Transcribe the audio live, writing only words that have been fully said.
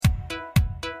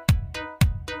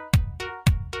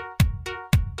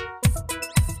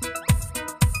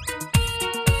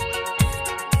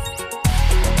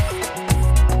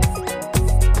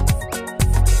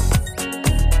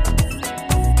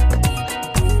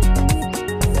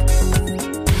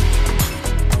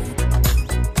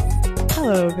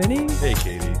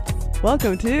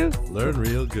Welcome to Learn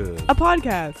Real Good, a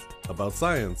podcast about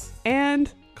science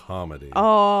and comedy.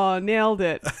 oh, nailed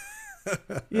it.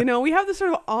 You know, we have this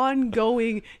sort of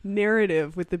ongoing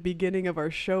narrative with the beginning of our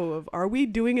show of, are we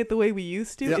doing it the way we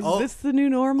used to? Yeah, Is this the new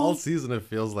normal? All season it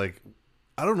feels like,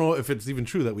 I don't know if it's even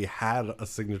true that we had a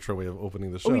signature way of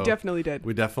opening the show. Oh, we definitely did.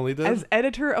 We definitely did? As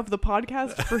editor of the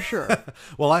podcast, for sure.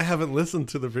 Well, I haven't listened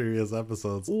to the previous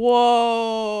episodes.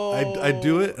 Whoa. I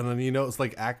do it, and then, you know, it's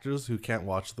like actors who can't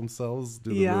watch themselves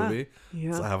do the movie.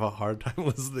 Yeah. So I have a hard time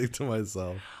listening to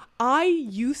myself. I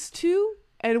used to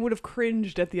and would have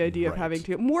cringed at the idea of Right. having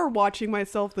to, more watching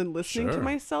myself than listening to Sure.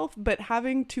 myself, but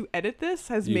having to edit this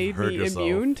has You've made heard me yourself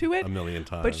immune to it. a million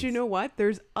times. But you know what?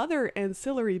 There's other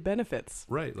ancillary benefits.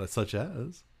 Right, like such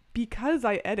as? Because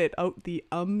I edit out the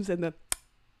ums and the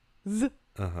z,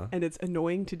 and it's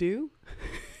annoying to do,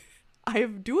 I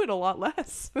do it a lot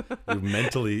less.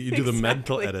 You do the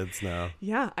mental Exactly. edits now.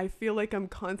 Yeah, I feel like I'm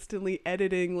constantly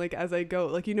editing, like, as I go.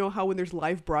 Like, you know how when there's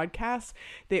live broadcasts,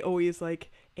 they always, like,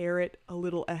 air it a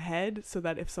little ahead so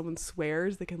that if someone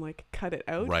swears, they can, like, cut it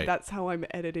out. Right. That's how I'm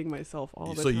editing myself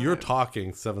all the So time. you're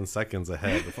talking 7 seconds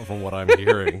ahead from what I'm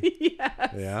hearing.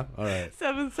 Yes. Yeah? All right.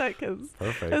 7 seconds.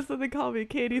 Perfect. That's what they call me,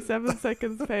 Katie 7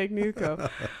 Seconds Pagnuco.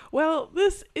 Well,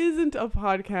 this isn't a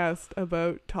podcast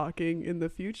about talking in the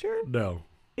future. No.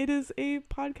 It is a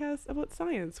podcast about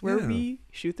science where Yeah. we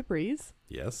shoot the breeze.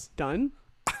 Yes. Done.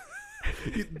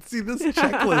 See, this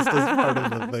checklist is part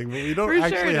of the thing, but we don't For sure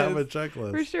actually it have is. a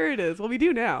checklist. For sure it is. Well, we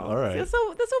do now. All right.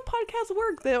 So that's how podcasts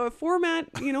work. The format,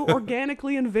 you know,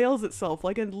 organically unveils itself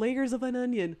like in layers of an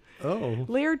onion. Oh.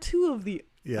 Layer 2 of the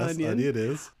Yes, onion. it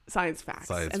is. Science facts.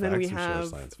 Science and then we facts, for sure, have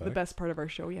science the facts. best part of our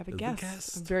show. We have a Is the guest.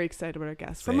 guest. I'm very excited about our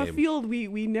guest. From a Same. field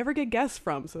we never get guests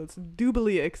from, so it's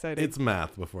doubly exciting. It's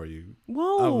math before you.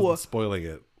 Whoa. I'm spoiling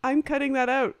it. I'm cutting that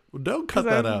out. Don't cut 'Cause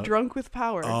that I'm out. drunk with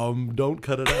power. Don't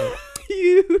cut it out.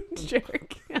 You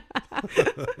jerk.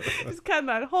 Just cutting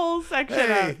that whole section out.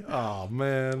 Hey. Oh,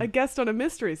 man. A guest on a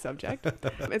mystery subject. It's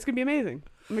going to be amazing.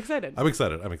 I'm excited. I'm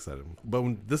excited.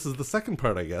 But this is the second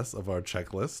part, I guess, of our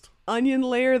checklist. Onion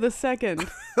layer the second.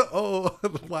 Oh,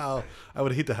 wow. I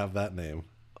would hate to have that name.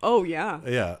 Oh, yeah.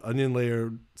 Yeah. Onion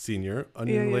layer senior,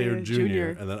 onion Yeah, layer yeah, junior,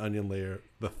 junior. and then onion layer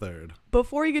the third.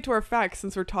 Before you get to our facts,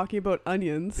 since we're talking about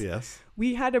onions, Yes.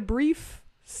 we had a brief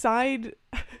side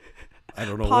I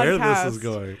don't know where this podcast. is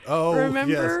going. Oh,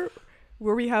 Remember yes.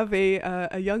 where we have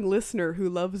a young listener who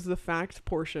loves the fact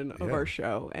portion of Yeah. our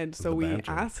show. And so The we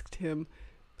banter. asked him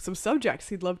some subjects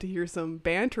he'd love to hear some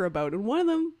banter about. And one of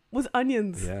them was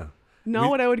onions. Yeah. Not We-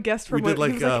 what I would guess from We did what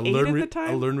he like, was like 8 at the a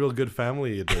time. Learn Real Good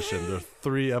Family edition. There are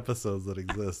 3 episodes that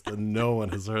exist, and no one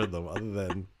has heard them other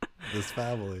than this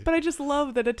family. But I just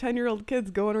love that a 10-year-old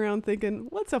kid's going around thinking,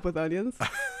 what's up with onions?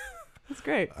 That's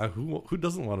great. Who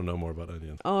doesn't want to know more about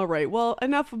onions? All right. Well,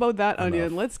 enough about that onion.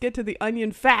 Enough. Let's get to the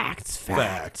onion facts.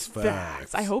 Facts.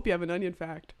 I hope you have an onion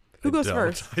fact. Who I goes don't.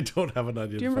 first? I don't have an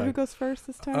onion Do you remember who fact. goes first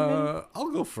this time? Vinny? I'll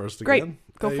go first Great. again.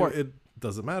 Go for it. It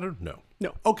doesn't matter? No.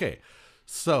 No. Okay.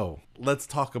 So let's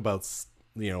talk about,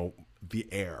 the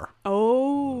air.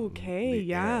 Okay. the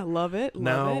Yeah. air. Love it.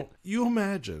 Now, Love it. you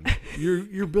imagine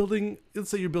you're building, let's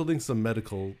say you're building some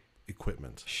medical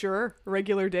equipment. Sure.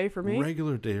 Regular day for me.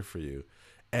 Regular day for you.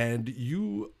 And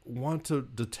you want to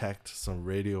detect some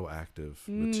radioactive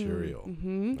material.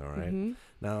 All right.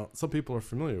 Now, some people are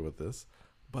familiar with this,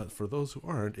 but for those who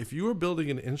aren't, if you are building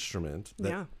an instrument that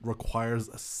Yeah.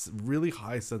 requires really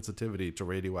high sensitivity to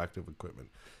radioactive equipment,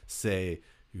 say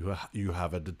you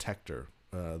have a detector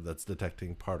that's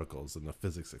detecting particles in a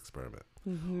physics experiment,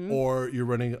 or you're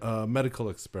running a medical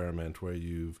experiment where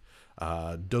you've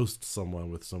dosed someone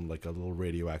with some, like, a little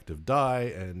radioactive dye,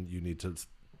 and you need to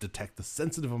detect the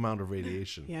sensitive amount of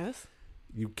radiation. Yes.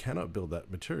 You cannot build that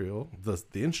material,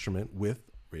 the instrument, with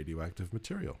radioactive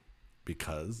material,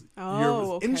 because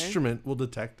your okay. instrument will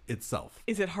detect itself.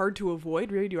 Is it hard to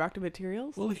avoid radioactive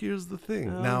materials? Well, here's the thing.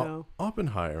 Oh, now, no.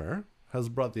 Oppenheimer has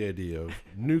brought the idea of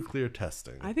nuclear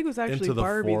testing. I think it was actually into the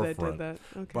Barbie that forefront. did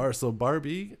that. Okay. So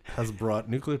Barbie has brought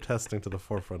nuclear testing to the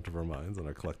forefront of our minds and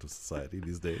our collective society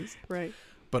these days. Right.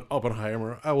 But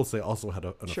Oppenheimer, I will say, also had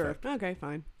an Sure. effect. Okay,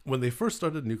 fine. When they first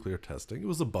started nuclear testing, it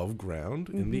was above ground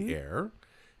in the air,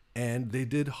 and they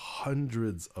did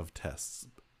hundreds of tests.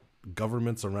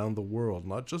 Governments around the world,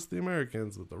 not just the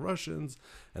Americans, but the Russians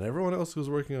and everyone else who was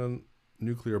working on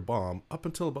nuclear bomb, up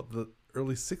until about the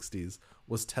early 60s,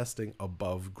 was testing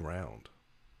above ground.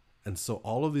 And so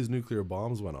all of these nuclear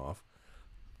bombs went off.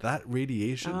 That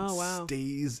radiation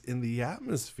stays in the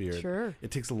atmosphere. Sure. It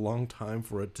takes a long time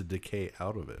for it to decay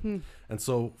out of it. And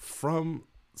so from,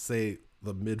 say,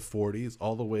 the mid 40s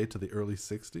all the way to the early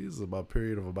 60s, about a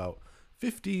period of about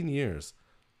 15 years,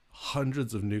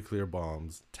 hundreds of nuclear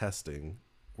bombs testing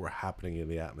were happening in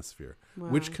the atmosphere, Wow.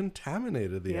 which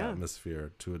contaminated the Yeah.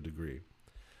 atmosphere to a degree.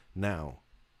 Now,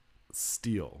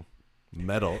 steel,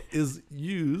 metal, is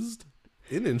used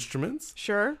in instruments,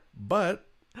 Sure. but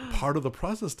part of the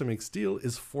process to make steel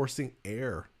is forcing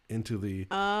air into the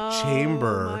Oh,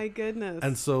 chamber. my goodness.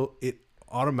 And so it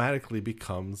automatically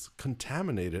becomes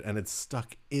contaminated and it's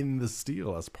stuck in the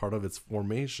steel as part of its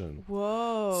formation.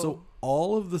 Whoa. So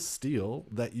all of the steel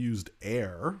that used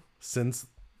air since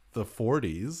the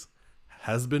 40s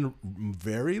has been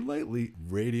very lightly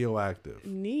radioactive.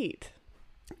 Neat.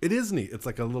 It is neat. It's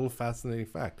like a little fascinating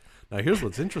fact. Now, here's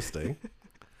what's interesting.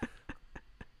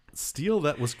 Steel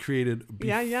that was created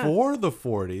before the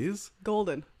 40s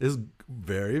Golden. is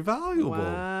very valuable.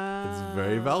 Wow. It's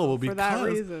very valuable For that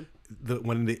because reason.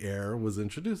 when the air was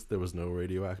introduced, there was no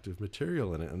radioactive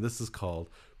material in it. And this is called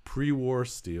pre-war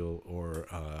steel or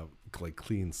like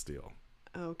clean steel.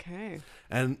 Okay.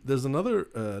 And there's another,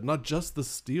 not just the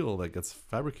steel that gets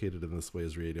fabricated in this way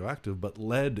is radioactive, but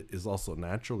lead is also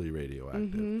naturally radioactive.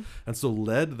 Mm-hmm. And so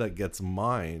lead that gets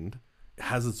mined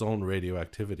has its own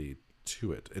radioactivity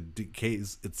to it. It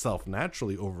decays itself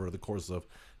naturally over the course of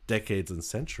decades and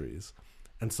centuries.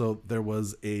 And so there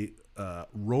was a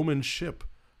Roman ship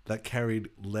that carried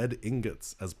lead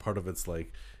ingots as part of its,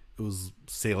 like, it was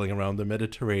sailing around the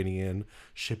Mediterranean,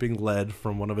 shipping lead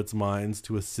from one of its mines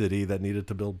to a city that needed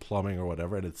to build plumbing or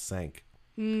whatever, and it sank.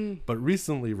 But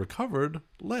recently recovered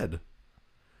lead.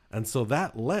 And so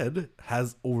that lead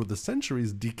has, over the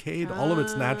centuries, decayed all of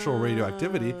its natural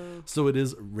radioactivity. So it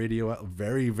is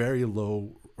very, very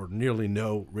low or nearly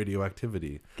no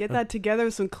radioactivity. Get that together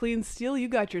with some clean steel. You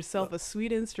got yourself a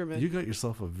sweet instrument. You got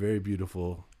yourself a very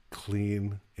beautiful,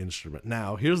 clean instrument.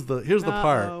 Now, here's the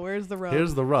part. Oh, where's the rub?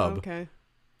 Here's the rub. Okay.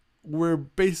 We're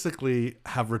basically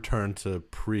have returned to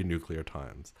pre-nuclear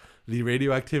times. The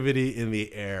radioactivity in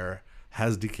the air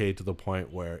has decayed to the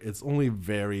point where it's only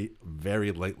very,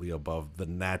 very lightly above the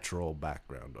natural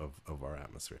background of our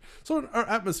atmosphere. So our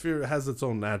atmosphere has its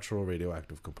own natural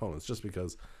radioactive components just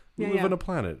because we live on a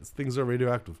planet. Things are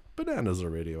radioactive. Bananas are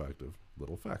radioactive.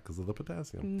 Little fact, because of the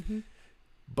potassium. Mm-hmm.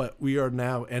 But we are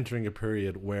now entering a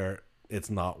period where it's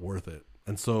not worth it.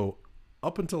 And so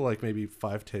up until like maybe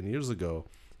 5-10 years ago,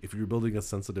 if you're building a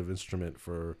sensitive instrument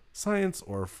for science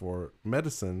or for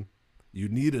medicine, you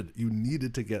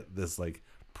needed to get this like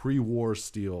pre-war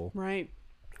steel, Right.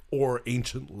 or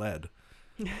ancient lead.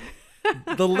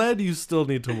 The lead you still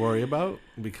need to worry about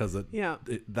because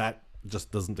that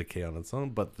just doesn't decay on its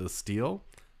own. But the steel,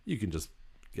 you can just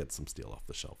get some steel off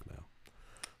the shelf now.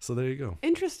 So there you go.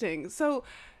 Interesting. So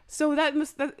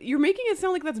that you're making it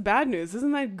sound like that's bad news.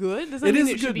 Isn't that good? Does that It mean is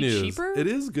it should good be news. cheaper? It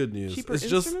is good news. Cheaper It's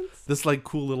instruments? just this like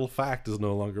cool little fact is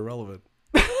no longer relevant.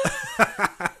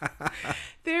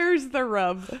 There's the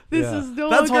rub. This Yeah. is no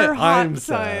That's longer why hot I'm sad.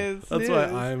 science That's news.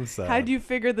 why I'm sad. Had you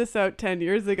figured this out 10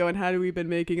 years ago, and had we been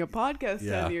making a podcast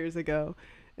Yeah. 10 years ago,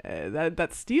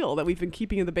 that steel that we've been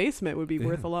keeping in the basement would be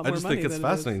worth a lot more money. I just think it's than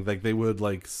fascinating. Like they would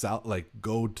like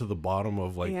go to the bottom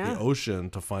of like Yeah. the ocean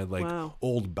to find like Wow.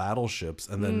 old battleships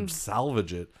and then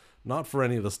salvage it, not for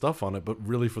any of the stuff on it, but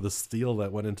really for the steel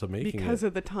that went into making because it.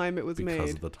 of the time it was made.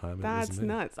 Because of the time it That's was made.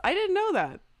 nuts. I didn't know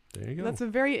that. There you go. That's a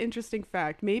very interesting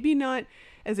fact. Maybe not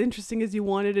as interesting as you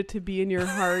wanted it to be in your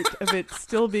heart of it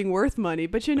still being worth money.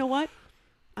 But you know what?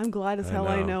 I'm glad as hell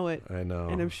I know it. I know.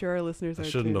 And I'm sure our listeners I are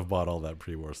shouldn't too. have bought all that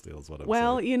pre-war steel is what I'm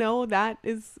Well, saying. you know, that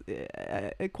is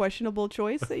a questionable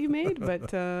choice that you made.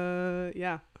 But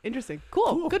yeah, interesting.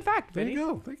 Cool. Good fact, There Vinny. you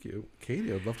go. Thank you.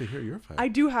 Katie, I'd love to hear your fact. I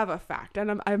do have a fact,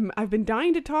 and I've been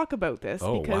dying to talk about this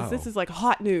because this is like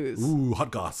hot news. Ooh, hot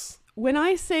goss. When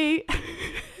I say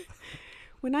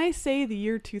when I say the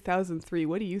year 2003,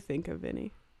 what do you think of,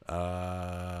 Vinny?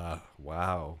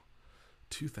 Wow.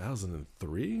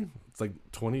 2003? It's like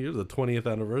 20 years, the 20th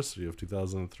anniversary of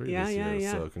 2003 this year.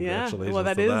 So congratulations Yeah. Well,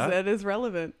 to that. that is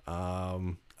relevant.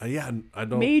 Yeah, I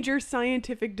don't. Major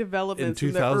scientific developments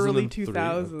in the early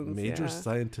 2000s. Major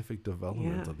scientific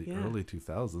development of the early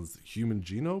 2000s. Human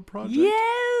Genome Project?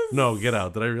 Yes. No, get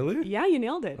out. Did I really? Yeah, you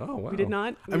nailed it. Oh, wow. We did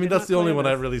not. I mean, that's the only one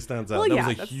that really stands out. Well, that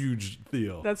was a that's huge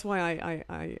deal. That's why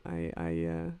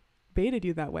I baited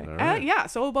you that way. All right. Yeah,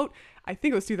 so about, I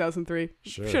think it was 2003.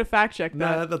 Sure. Should have fact checked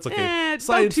that. Nah, that's okay. About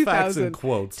Science facts 2000. and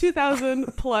quotes.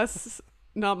 2000 plus,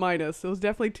 not minus. It was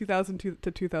definitely 2002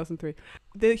 to 2003.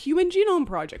 The Human Genome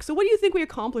Project. So what do you think we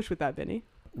accomplished with that, Vinny?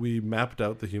 We mapped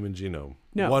out the human genome.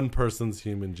 No. One person's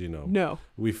human genome. No.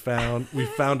 We found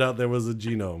out there was a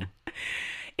genome.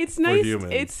 It's nice.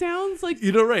 humans. It sounds like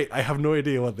You know, right? I have no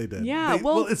idea what they did. Yeah, They-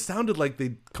 well- it sounded like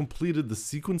they completed the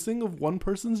sequencing of one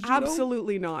person's genome.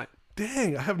 absolutely not.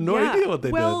 Dang, I have no idea what they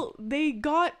did. Well, they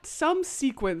got some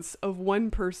sequence of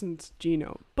one person's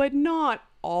genome, but not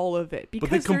all of it. Because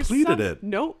But they completed it.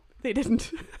 No, they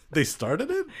didn't. They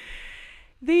started it?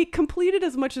 They completed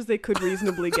as much as they could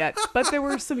reasonably get, but there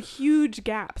were some huge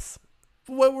gaps.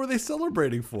 What were they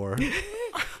celebrating for?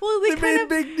 Well, They made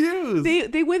big news.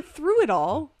 They went through it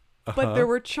all, but there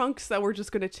were chunks that were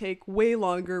just going to take way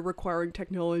longer, requiring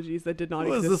technologies that did not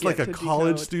exist. Was this like yet a to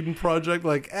college decode. student project?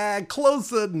 Like,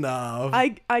 close enough.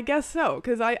 I guess so,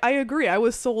 because I agree. I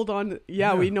was sold on,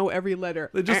 we know every letter.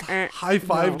 They just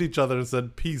high-fived no. each other and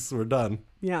said, peace, we're done.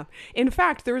 Yeah. In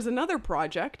fact, there was another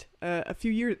project a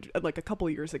couple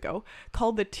of years ago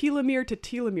called the telomere to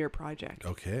telomere project.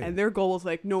 Okay. And their goal was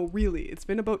like, no, really, it's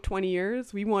been about 20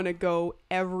 years. We want to go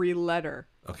every letter.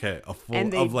 Okay.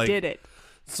 And they did it.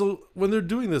 So when they're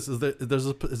doing this, is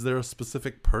there a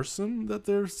specific person that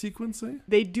they're sequencing?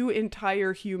 They do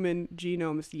entire human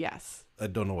genomes, yes. I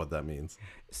don't know what that means.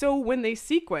 So when they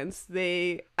sequence,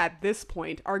 they, at this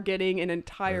point, are getting an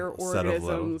entire A set of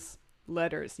organism's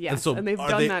letters. Yes, so and they've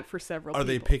done that for several people. Are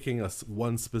they picking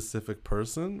one specific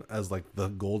person as like the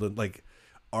golden, like,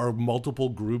 are multiple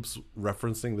groups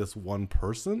referencing this one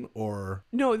person, or?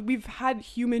 No, we've had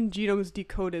human genomes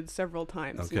decoded several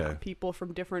times. Okay. You know, people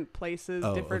from different places,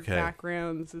 different okay.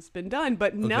 backgrounds. It's been done,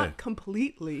 but not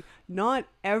completely. Not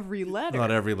every letter. Not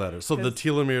every letter. So the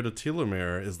telomere to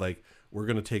telomere is like, we're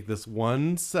going to take this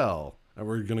one cell and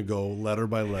we're going to go letter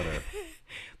by letter.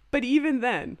 But even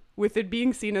then, with it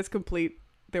being seen as complete,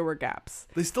 there were gaps.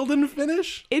 They still didn't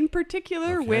finish? In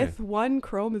particular, with one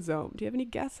chromosome. Do you have any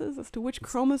guesses as to which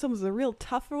chromosome is the real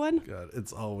tough one? God,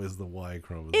 it's always the Y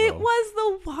chromosome. It was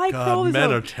the Y God, chromosome.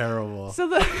 men are terrible. So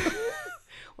the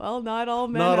well, not all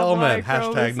men. Not have all Y men.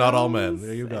 chromosomes. Hashtag not all men.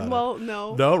 There you got Well, it.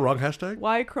 no. No, wrong hashtag?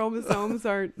 Y chromosomes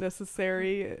aren't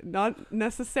not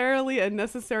necessarily a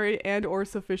necessary and or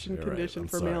sufficient You're right. condition I'm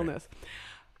for sorry. maleness.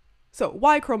 So,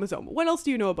 Y chromosome. What else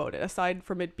do you know about it, aside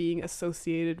from it being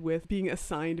associated with being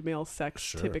assigned male sex,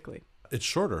 Sure. typically? It's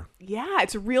shorter. Yeah,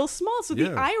 it's real small. So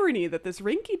the irony that this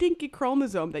rinky-dinky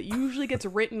chromosome that usually gets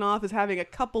written off as having a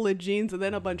couple of genes and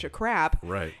then a bunch of crap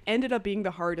Right. ended up being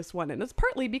the hardest one. And it's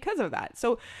partly because of that.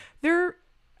 So there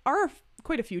are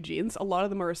quite a few genes. A lot of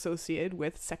them are associated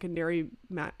with secondary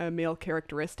male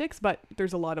characteristics, but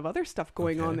there's a lot of other stuff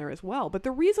going on there as well. But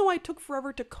the reason why it took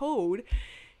forever to code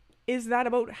is that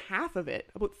about half of it,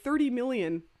 about 30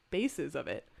 million bases of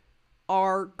it,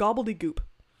 are gobbledygook.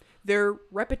 They're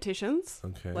repetitions,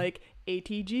 like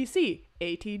ATGC,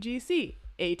 ATGC,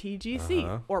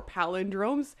 ATGC, or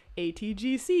palindromes,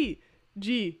 ATGC,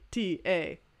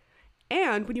 GTA.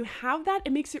 And when you have that,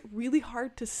 it makes it really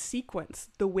hard to sequence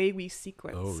the way we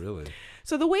sequence. Oh, really?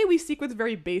 So the way we sequence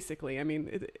very basically, I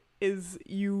mean, is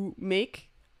you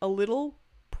make a little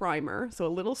primer, so a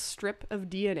little strip of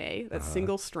DNA that's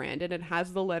single-stranded and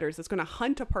has the letters that's going to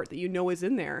hunt a part that you know is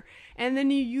in there, and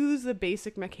then you use the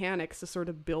basic mechanics to sort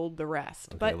of build the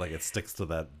rest. Okay, but like it sticks to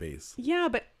that base. yeah,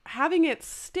 but having it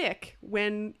stick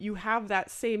when you have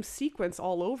that same sequence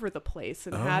all over the place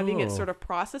and having it sort of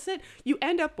process it, you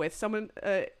end up with someone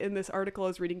in this article I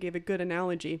was reading gave a good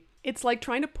analogy. It's like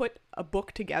trying to put a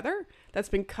book together that's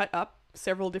been cut up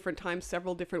several different times,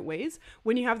 several different ways.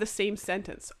 When you have the same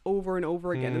sentence over and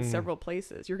over again in several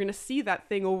places, you're going to see that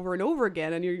thing over and over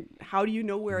again, and how do you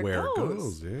know where it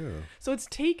goes? Yeah. So it's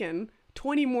taken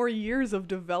 20 more years of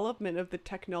development of the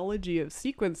technology of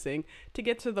sequencing to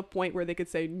get to the point where they could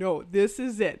say, no, this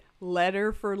is it,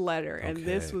 letter for letter. And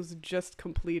this was just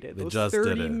completed. They Those just 30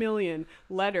 did it. million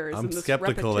letters. I'm in this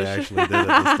skeptical they repetition. actually did it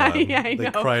this time. Yeah, I they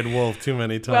know. cried wolf too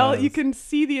many times. Well, you can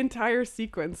see the entire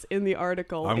sequence in the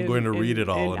article. I'm going to read it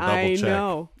all and double I check.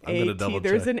 know. I'm going to double check.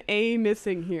 There's an A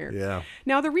missing here. Yeah.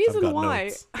 Now, the reason why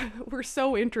notes. we're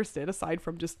so interested, aside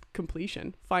from just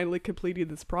completion, finally completing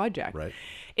this project, Right.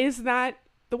 is that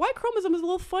the Y chromosome is a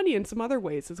little funny in some other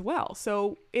ways as well.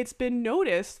 So it's been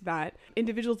noticed that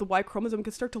individuals with the Y chromosome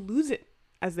can start to lose it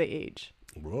as they age.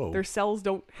 Whoa. Their cells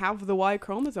don't have the Y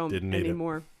chromosome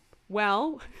anymore.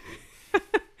 Well,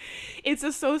 it's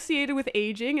associated with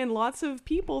aging, and lots of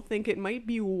people think it might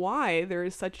be why there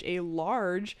is such a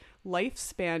large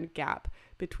lifespan gap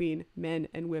between men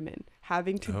and women,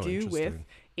 having to do with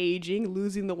aging,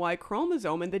 losing the Y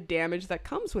chromosome, and the damage that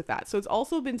comes with that. So it's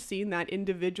also been seen that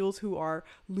individuals who are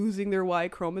losing their Y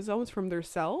chromosomes from their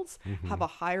cells have a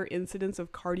higher incidence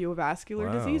of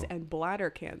cardiovascular disease and bladder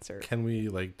cancer. Can we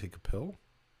like take a pill?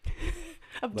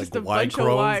 Of Like just a Y bunch of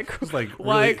chrome. It's like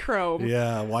Y really, chrome.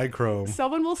 yeah, Y chrome.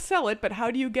 Someone will sell it, but how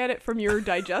do you get it from your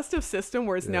digestive system,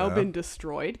 where it's now Yeah. been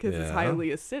destroyed because it's Yeah. highly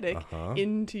acidic, Uh-huh.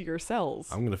 into your cells?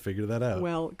 I'm gonna figure that out.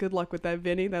 Well, good luck with that,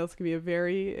 Vinny. That's gonna be a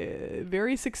very,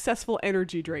 very successful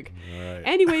energy drink. All right.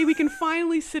 Anyway, we can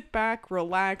finally sit back,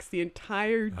 relax. The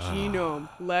entire genome,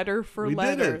 letter for We did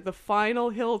letter, it. the final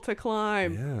hill to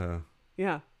climb. Yeah.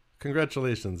 Yeah.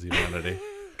 Congratulations, humanity,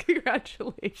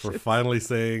 Congratulations. for finally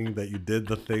saying that you did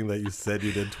the thing that you said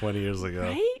you did 20 years ago.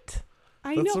 Right?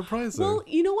 I That's know. surprising. Well,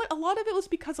 you know what? A lot of it was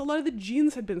because a lot of the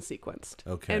genes had been sequenced.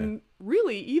 Okay. And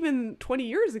really, even 20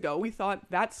 years ago, we thought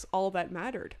that's all that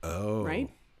mattered. Oh. Right?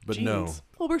 But Genes. no.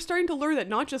 Well, we're starting to learn that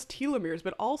not just telomeres,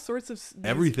 but all sorts of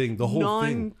Everything, the whole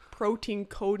thing. non-protein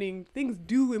coding things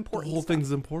do The important whole stuff.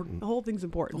 thing's important. The whole thing's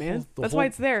important, The man. whole- the That's whole- why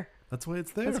it's there. That's why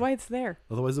it's there. That's why it's there.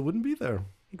 Otherwise, it wouldn't be there.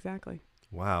 Exactly.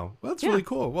 Wow. Well, that's Yeah. really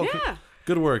cool. Well, Yeah.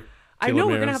 good work. I know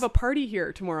we're going to telomeres. have a party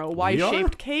here tomorrow. A We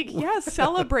Y-shaped are? cake. Yes,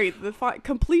 celebrate the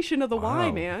completion of the Y,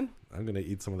 Wow. man. I'm going to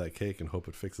eat some of that cake and hope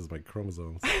it fixes my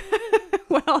chromosomes.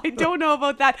 Well, I don't know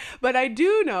about that, but I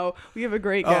do know we have a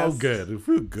great guest. Oh, good.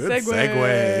 Ooh, good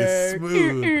segue.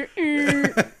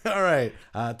 Smooth. All right.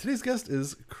 Today's guest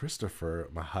is Christopher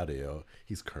Mahadeo.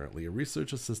 He's currently a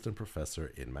research assistant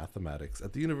professor in mathematics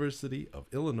at the University of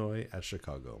Illinois at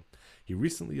Chicago. He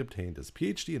recently obtained his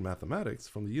PhD in mathematics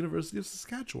from the University of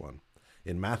Saskatchewan.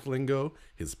 In math lingo,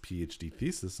 his PhD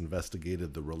thesis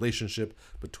investigated the relationship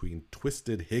between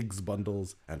twisted Higgs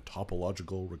bundles and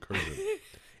topological recursion.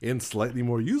 In slightly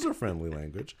more user-friendly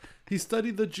language, he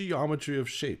studied the geometry of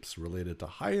shapes related to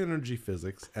high-energy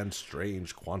physics and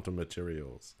strange quantum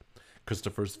materials.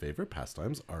 Christopher's favorite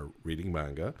pastimes are reading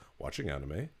manga, watching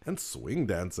anime, and swing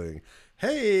dancing.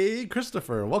 Hey,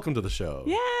 Christopher, welcome to the show.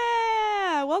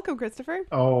 Yeah, welcome, Christopher.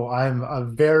 Oh,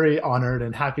 I'm very honored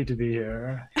and happy to be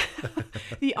here.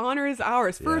 The honor is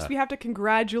ours. First, Yeah. we have to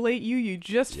congratulate you. You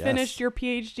just Yes. finished your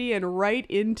PhD and right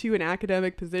into an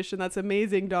academic position. That's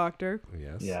amazing, doctor.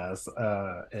 Yes. Yes,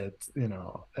 it's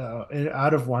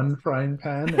out of one frying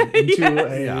pan and into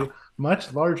Yes. a Yeah.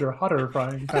 much larger, hotter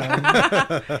frying pan.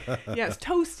 Yes,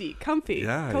 toasty, comfy,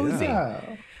 Yeah, cozy.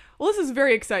 Yeah. Well, this is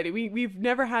very exciting. We've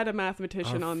never had a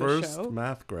mathematician Our on the first show.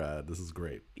 math grad. This is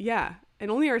great. Yeah,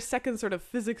 and only our second sort of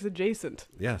physics adjacent.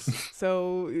 Yes.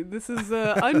 So this is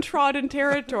untrodden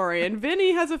territory. And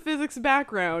Vinny has a physics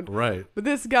background, Right. but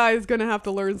this guy is going to have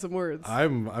to learn some words.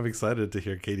 I'm excited to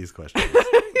hear Katie's questions.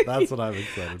 That's what I'm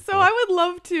excited So for. I would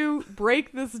love to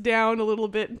break this down a little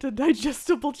bit into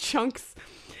digestible chunks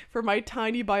for my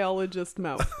tiny biologist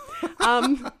mouth.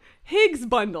 Higgs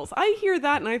bundles. I hear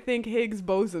that and I think Higgs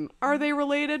boson. Are they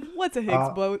related? What's a Higgs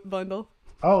bundle?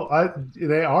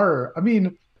 They are. I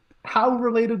mean, how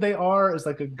related they are is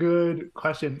like a good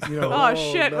question. Oh,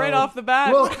 shit! no. Right off the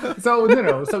bat. Well,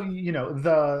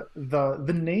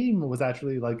 the name was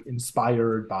actually like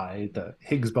inspired by the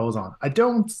Higgs boson.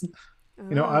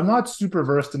 I'm not super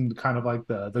versed in kind of like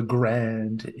the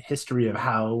grand history of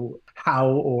how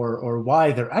or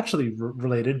why they're actually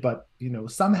related, but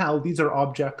somehow these are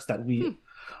objects that we,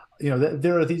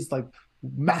 there are these like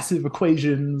massive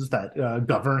equations that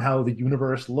govern how the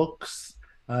universe looks.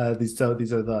 These are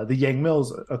the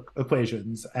Yang-Mills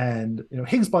equations, and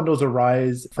Higgs bundles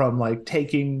arise from like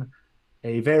taking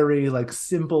a very like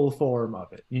simple form of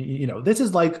it. This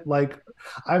is like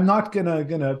I'm not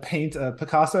gonna paint a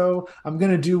Picasso. I'm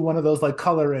gonna do one of those like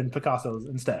color in Picassos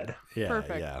instead. Yeah,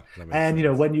 Perfect. yeah. That makes And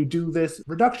sense. when you do this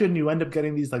reduction, you end up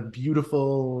getting these like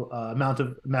beautiful amount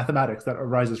of mathematics that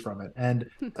arises from it. And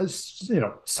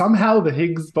somehow the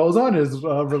Higgs boson is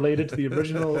related to the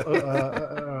original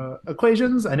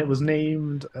equations, and it was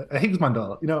named a Higgs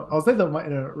bundle. I'll say that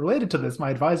related to this,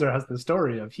 my advisor has the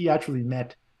story of he actually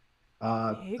met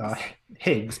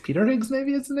Higgs, Peter Higgs,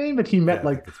 maybe it's the name, but he met I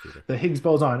like think it's Peter. the Higgs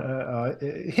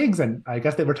boson, Higgs, and I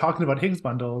guess they were talking about Higgs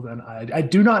bundles, and I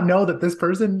do not know that this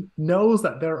person knows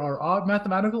that there are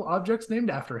mathematical objects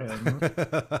named after him.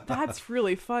 That's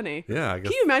really funny. Yeah, I guess.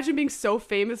 Can you imagine being so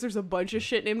famous there's a bunch of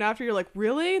shit named after you? You're like,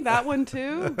 really? That one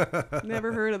too?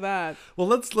 Never heard of that. Well,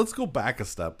 let's go back a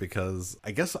step, because I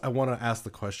guess I want to ask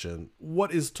the question: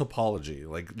 what is topology?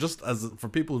 Like, just as for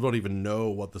people who don't even know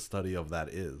what the study of that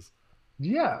is.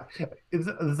 Yeah,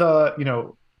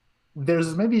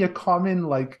 there's maybe a common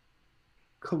like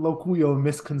colloquial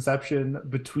misconception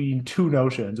between two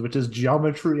notions, which is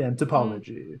geometry and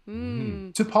topology.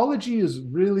 Topology is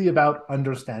really about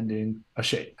understanding a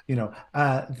shape.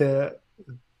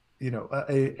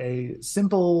 A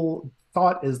simple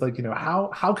thought is like,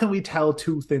 how can we tell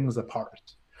two things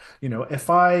apart? If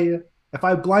I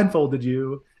blindfolded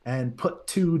you and put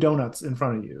two donuts in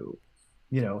front of you,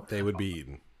 They would be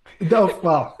eaten. no,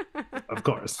 well, Of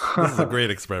course. This is a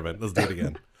great experiment. Let's do it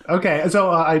again. Okay,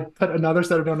 so I put another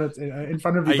set of donuts in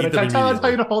front of you, I but eat them I tell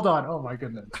immediately. you to hold on. Oh my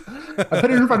goodness. I put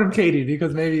it in front of Katie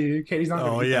because maybe Katie's not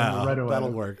going Oh to eat them yeah, right away.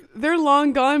 that'll work. They're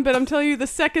long gone, but I'm telling you, the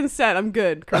second set, I'm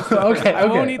good, Christopher. I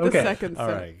won't eat the second All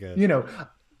set. right, good. You know,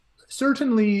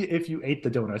 certainly if you ate the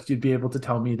donuts, you'd be able to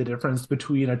tell me the difference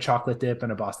between a chocolate dip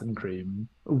and a Boston cream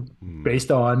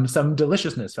based on some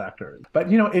deliciousness factors. But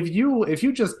if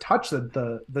you just touch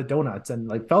the donuts and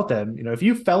like felt them, if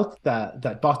you felt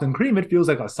that Boston cream, it feels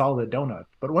like a solid donut.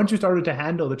 But once you started to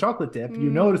handle the chocolate dip, you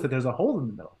notice that there's a hole in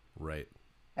the middle. Right.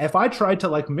 If I tried to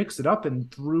like mix it up and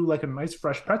threw like a nice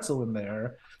fresh pretzel in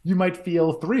there, you might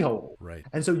feel 3 holes. Right.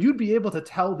 And so you'd be able to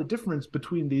tell the difference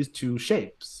between these two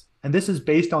shapes. And this is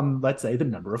based on, let's say, the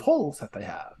number of holes that they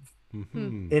have.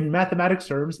 In mathematics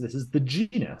terms, this is the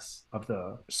genus of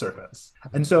the surface.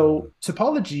 And so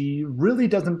topology really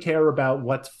doesn't care about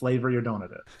what flavor your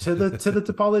donut is. To the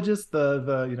topologist,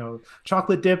 the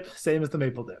chocolate dip, same as the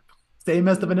maple dip. Same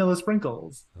as the vanilla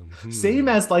sprinkles. Same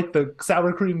as like the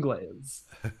sour cream glaze.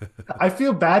 I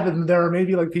feel bad that there are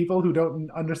maybe like people who don't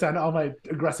understand all my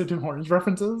aggressive Tim Hortons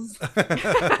references.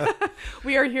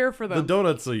 We are here for them. The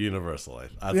donuts are universal.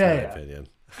 That's my opinion.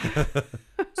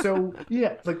 So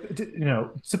yeah, like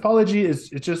topology is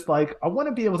just like I want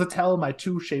to be able to tell my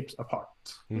two shapes apart.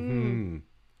 Interesting.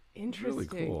 Really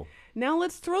cool. Now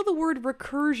let's throw the word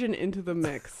recursion into the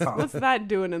mix. What's that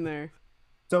doing in there?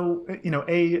 So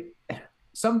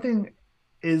something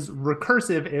is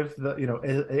recursive if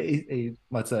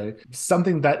let's say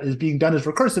something that is being done is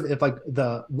recursive if like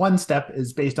the one step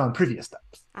is based on previous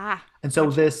steps. And so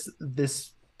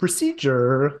this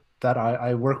procedure that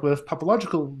I work with,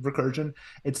 topological recursion,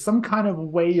 it's some kind of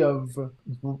way of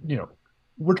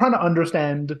we're trying to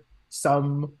understand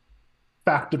some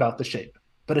fact about the shape,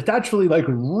 but it's actually like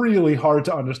really hard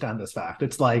to understand this fact.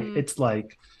 It's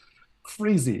like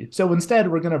crazy. So instead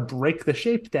we're going to break the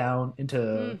shape down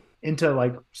into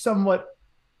like somewhat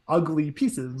ugly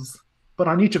pieces, but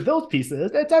on each of those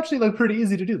pieces it's actually like pretty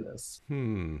easy to do this.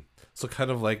 So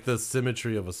kind of like the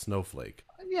symmetry of a snowflake.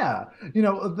 Yeah,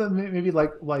 maybe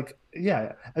like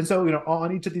yeah. And so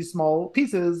on each of these small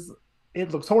pieces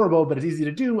it looks horrible, but it's easy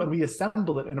to do, and we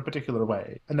assemble it in a particular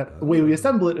way. And the way we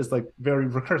assemble it is like very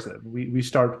recursive. We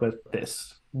start with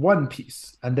this one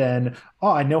piece, and then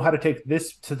I know how to take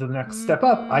this to the next step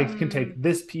up. I can take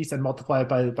this piece and multiply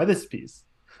it by this piece.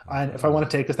 And if I want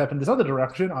to take a step in this other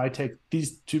direction, I take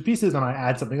these two pieces and I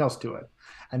add something else to it.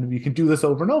 And we can do this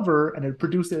over and over, and it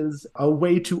produces a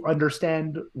way to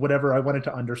understand whatever I wanted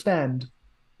to understand,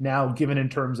 now given in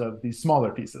terms of these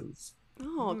smaller pieces.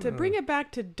 Oh, to bring it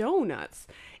back to donuts,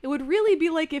 it would really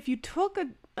be like if you took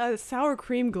a sour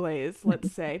cream glaze,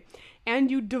 let's say,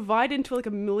 and you divide into like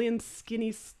a million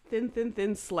skinny,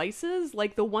 thin slices.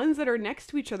 Like the ones that are next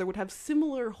to each other would have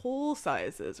similar hole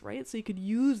sizes, right? So you could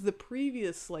use the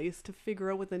previous slice to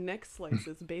figure out what the next slice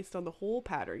is based on the hole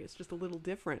pattern. It's just a little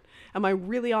different. Am I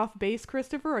really off base,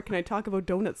 Christopher, or can I talk about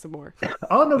donuts some more?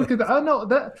 Oh no, because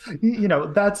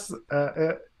that's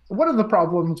one of the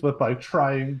problems with like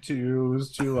trying to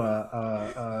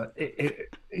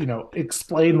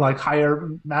explain like higher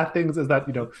math things is that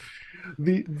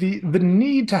the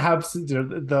need to have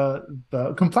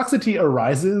the complexity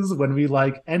arises when we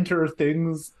like enter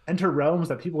realms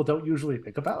that people don't usually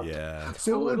think about. Yeah.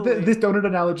 So totally. This donut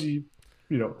analogy,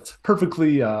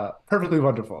 perfectly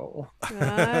wonderful.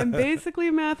 I'm basically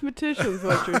a mathematician, is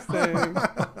what you're saying.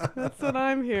 That's what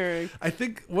I'm hearing. I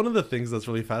think one of the things that's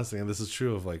really fascinating, and this is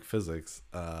true of like physics,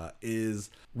 is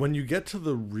when you get to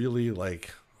the really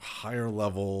like higher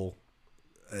level,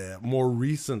 more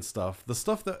recent stuff, the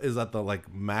stuff that is at the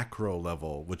like macro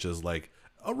level, which is like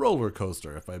a roller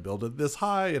coaster. If I build it this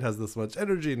high, it has this much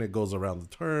energy and it goes around the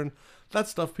turn. That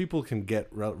stuff people can get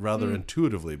rather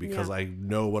intuitively because I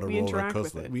know what a roller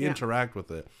coaster is. We interact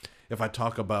with it. If I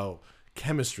talk about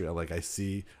chemistry,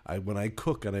 when I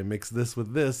cook and I mix this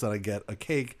with this and I get a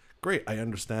cake, great. I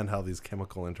understand how these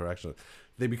chemical interactions,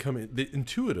 they become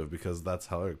intuitive because that's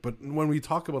how it. But when we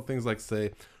talk about things like,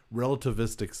 say,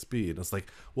 relativistic speed, it's like,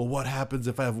 well, what happens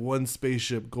if I have one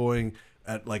spaceship going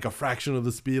at like a fraction of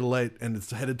the speed of light and it's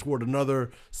headed toward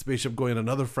another spaceship going at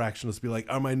another fraction of the speed? Like,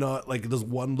 am I not, like, does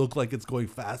one look like it's going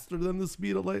faster than the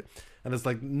speed of light? And it's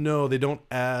like, no, they don't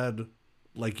add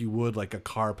like you would like a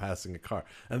car passing a car.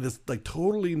 And this like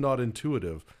totally not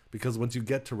intuitive, because once you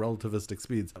get to relativistic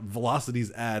speeds,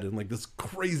 velocities add in like this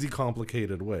crazy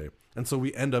complicated way. And so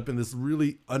we end up in this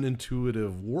really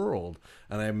unintuitive world.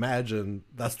 And I imagine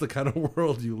that's the kind of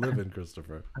world you live in,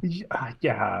 Christopher.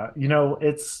 Yeah,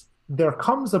 there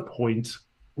comes a point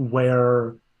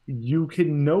where you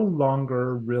can no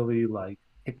longer really like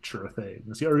picture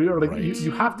things, or like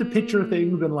you have to picture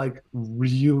things in like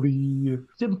really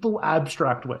simple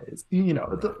abstract ways.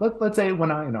 Let's say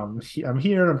when I'm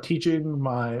here, I'm teaching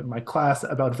my class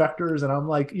about vectors, and I'm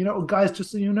like, guys,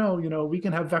 just so we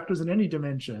can have vectors in any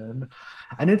dimension.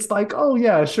 And it's like, oh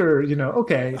yeah, sure,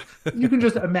 okay, you can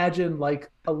just imagine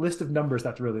like a list of numbers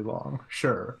that's really long,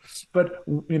 sure. But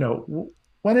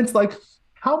when it's like,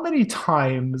 how many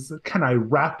times can I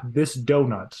wrap this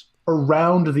donut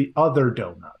around the other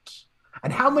donut?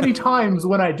 And how many times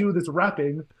when I do this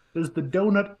wrapping does the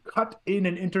donut cut in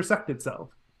and intersect itself?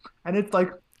 And it's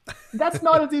like, that's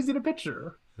not as easy to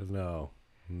picture. No.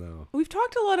 We've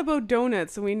talked a lot about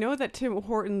donuts, and we know that Tim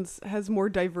Hortons has more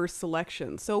diverse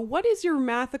selection. So what is your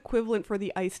math equivalent for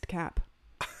the iced cap?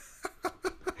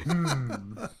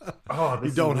 Oh,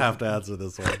 you don't have to answer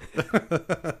this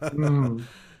one.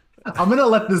 I'm gonna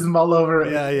let this mull over.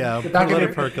 Yeah. Let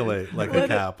it percolate like a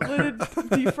cap. Let it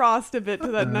defrost a bit to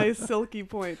that nice silky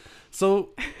point.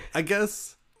 So I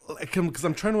guess, because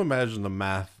I'm trying to imagine the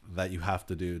math that you have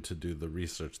to do the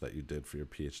research that you did for your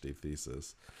PhD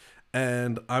thesis.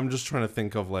 And I'm just trying to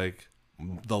think of like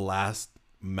the last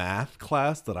math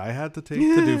class that I had to take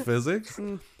to do physics.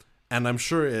 And I'm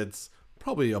sure it's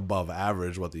probably above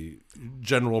average what the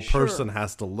general person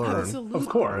has to learn. Absolutely. Of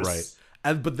course.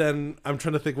 Right. But then I'm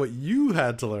trying to think what you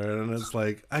had to learn, and it's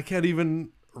like I can't even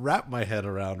wrap my head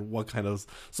around what kind of.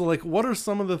 So like, what are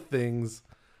some of the things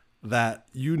that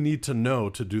you need to know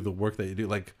to do the work that you do,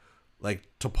 like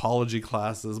topology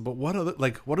classes? But what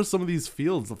are some of these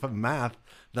fields of math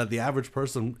that the average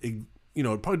person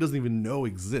probably doesn't even know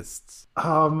exists?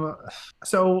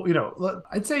 So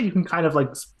I'd say you can kind of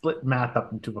like split math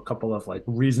up into a couple of like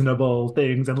reasonable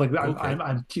things, and like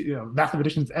I'm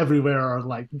mathematicians everywhere are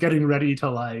like getting ready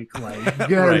to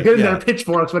getting their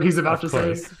pitchforks what he's about to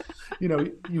say.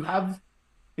 You have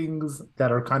things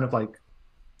that are kind of like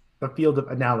the field of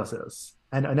analysis.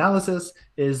 And analysis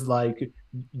is like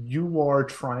you are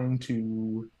trying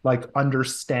to like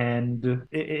understand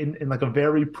in like a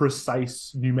very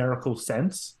precise numerical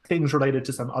sense things related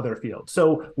to some other field.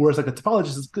 So whereas like a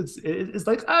topologist is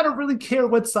like, I don't really care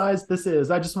what size this is,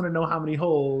 I just want to know how many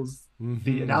holes.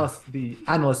 The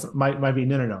analyst might be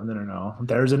no.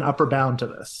 There's an upper bound to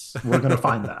this. We're going to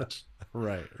find that.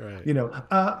 Right.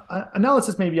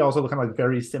 Analysis may be also kind of like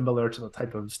very similar to the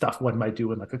type of stuff one might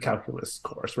do in like a calculus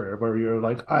course, where you're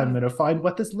like, I'm going to find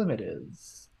what this limit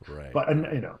is. Right. But in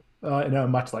a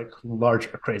much like larger,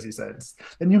 crazy sense.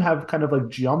 Then you have kind of like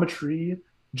geometry.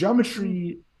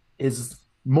 Geometry is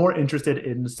more interested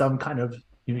in some kind of,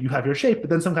 you have your shape, but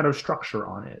then some kind of structure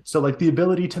on it. So like the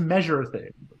ability to measure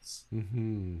things.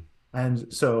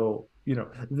 And so,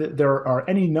 there are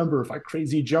any number of like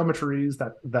crazy geometries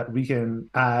that we can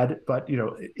add. But,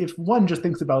 if one just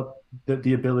thinks about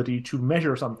the ability to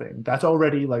measure something, that's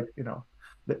already like,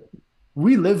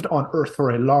 we lived on Earth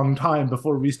for a long time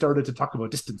before we started to talk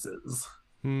about distances.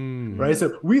 Right.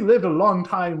 So we lived a long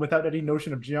time without any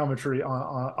notion of geometry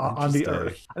on the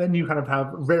Earth. And then you kind of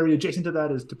have very adjacent to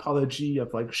that is topology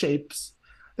of like shapes.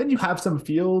 Then you have some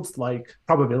fields like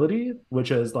probability,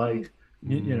 which is like,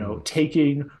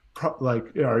 taking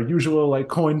our usual like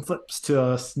coin flips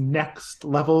to next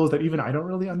levels that even I don't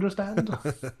really understand.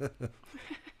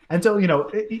 And so,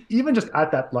 even just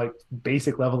at that like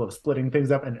basic level of splitting things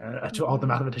up, and to all the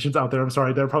mathematicians out there, I'm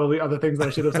sorry, there are probably other things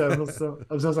I should have said.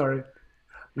 I'm so sorry.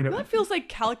 That feels like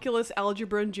calculus,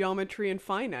 algebra, and geometry and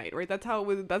finite, right? That's how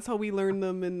we learned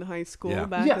them in high school.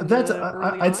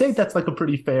 I'd say that's like a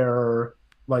pretty fair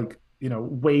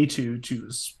way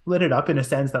to split it up in a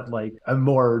sense that like a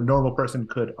more normal person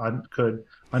could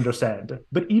understand.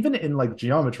 But even in like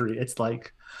geometry, it's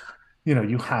like,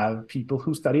 you have people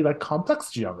who study like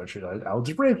complex geometry, like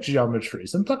algebraic geometry,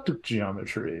 symplectic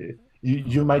geometry.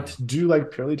 You might do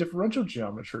like purely differential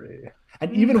geometry.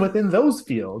 And even within those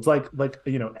fields, like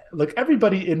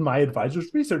everybody in my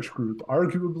advisor's research group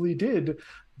arguably did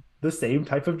the same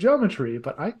type of geometry,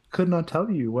 but I could not tell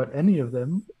you what any of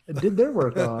them did their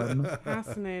work on.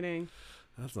 Fascinating.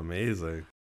 That's amazing.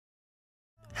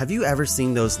 Have you ever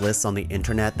seen those lists on the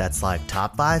internet that's like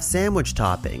top 5 sandwich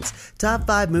toppings, top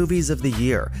 5 movies of the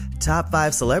year, top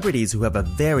 5 celebrities who have a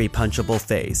very punchable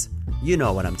face? You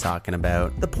know what I'm talking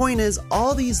about. The point is,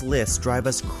 all these lists drive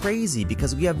us crazy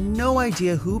because we have no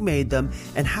idea who made them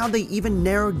and how they even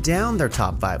narrowed down their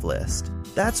top 5 list.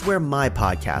 That's where my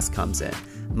podcast comes in.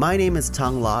 My name is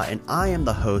Tung La, and I am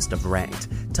the host of Ranked,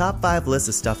 top 5 lists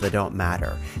of stuff that don't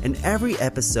matter. In every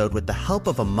episode, with the help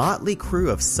of a motley crew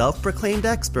of self-proclaimed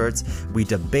experts, we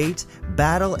debate,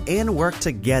 battle, and work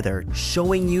together,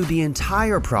 showing you the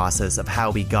entire process of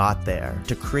how we got there,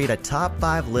 to create a top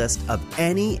 5 list of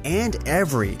any and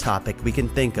every topic we can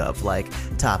think of, like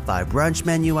top 5 brunch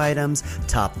menu items,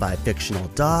 top 5 fictional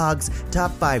dogs,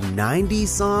 top 5 90s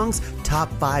songs,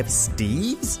 top 5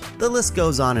 Steves? The list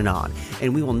goes on,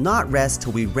 and we will not rest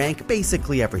till we rank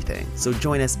basically everything. So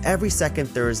join us every second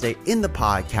Thursday in the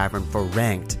Pod Cavern for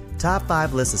Ranked, top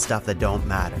 5 lists of stuff that don't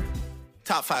matter.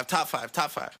 Top 5, top 5,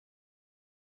 top 5.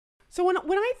 So when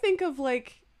I think of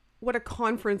like what a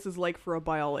conference is like for a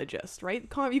biologist, right?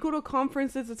 You go to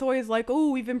conferences, it's always like,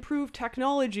 oh, we've improved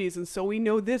technologies and so we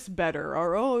know this better.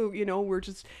 Or, oh, you know, we're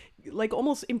just like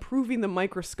almost improving the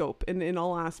microscope in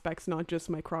all aspects, not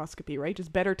just microscopy, right?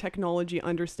 Just better technology,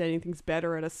 understanding things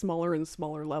better at a smaller and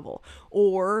smaller level.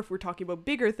 Or if we're talking about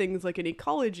bigger things like in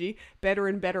ecology, better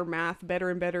and better math, better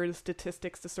and better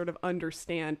statistics to sort of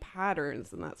understand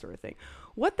patterns and that sort of thing.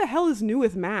 What the hell is new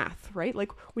with math, right?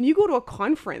 Like when you go to a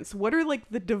conference, what are like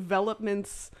the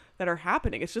developments that are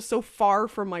happening? It's just so far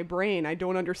from my brain. I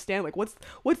don't understand. Like what's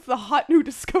the hot new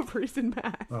discoveries in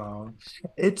math?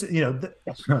 It's, you know,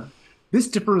 this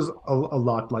differs a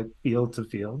lot, like field to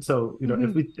field. So, you know,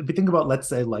 if we think about, let's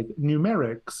say, like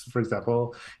numerics, for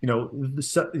example, you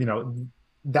know,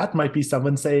 that might be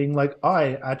someone saying like,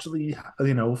 I actually,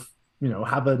 you know,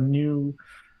 have a new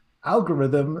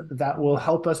algorithm that will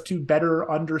help us to better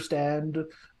understand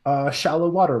shallow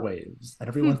water waves. And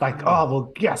everyone's like, oh,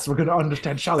 well, yes, we're going to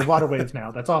understand shallow water waves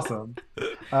now. That's awesome.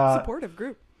 Supportive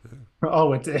group.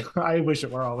 Oh, I wish it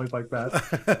were always like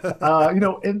that. You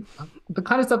know, and the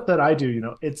kind of stuff that I do, you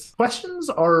know, it's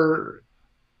questions are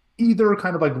either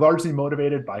kind of like largely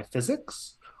motivated by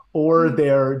physics, or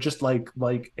they're just like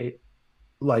you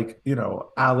know,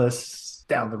 Alice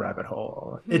down the rabbit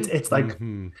hole. It's like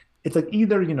it's like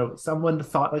either, you know, someone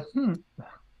thought like, you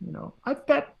know, I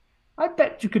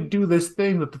bet you could do this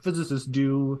thing that the physicists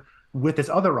do with this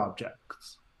other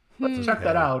objects. Let's check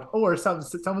that out. Or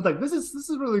someone's like, this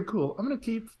is really cool. I'm gonna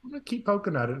keep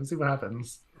poking at it and see what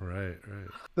happens. Right.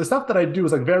 The stuff that I do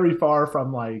is like very far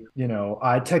from like, you know,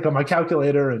 I take on my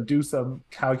calculator and do some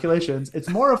calculations. It's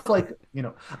more of like, you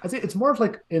know, I'd say it's more of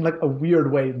like in like a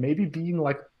weird way, maybe being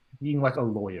like a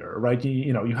lawyer, right?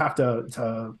 You know, you have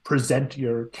to present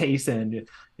your case and,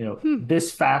 you know,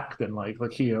 this fact and like,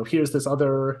 you know, here's this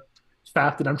other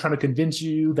fact that I'm trying to convince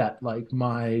you that like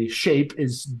my shape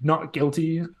is not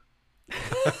guilty.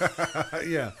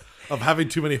 Yeah, of having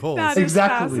too many holes. That is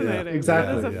Exactly. fascinating.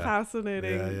 Exactly. That is a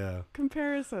fascinating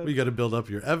comparison. Well, you got to build up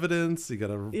your evidence. You got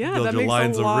to build that your makes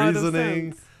lines a of lot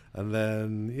reasoning. Of sense. And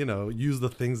then, you know, use the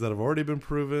things that have already been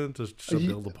proven to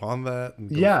build upon that and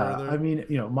go further. I mean,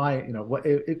 you know, what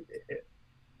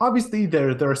obviously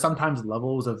there are sometimes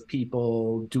levels of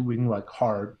people doing like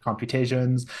hard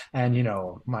computations, and you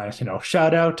know,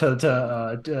 shout out to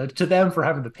them for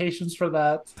having the patience for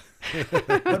that.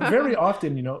 But very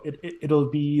often, you know, it'll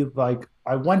be like,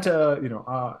 I want to, you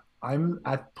know, I'm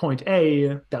at point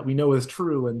A that we know is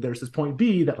true, and there's this point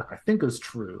B that like I think is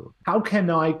true. How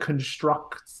can I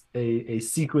construct a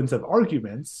sequence of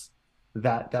arguments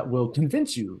that will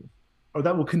convince you, or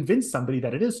that will convince somebody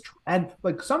that it is true? And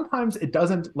like sometimes it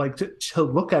doesn't, like to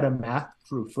look at a math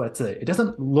proof, let's say, it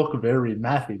doesn't look very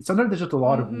mathy. Sometimes there's just a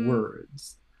lot of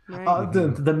words. Right.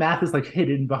 The math is like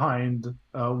hidden behind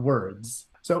words.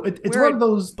 So it's one of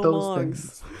those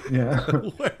things. Yeah.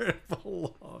 Where it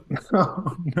belongs.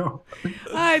 Oh, no.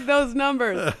 Hide those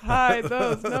numbers. Hide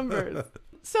those numbers.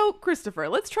 So, Christopher,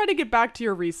 let's try to get back to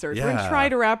your research. We're going to try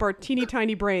to wrap our teeny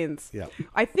tiny brains. Yeah.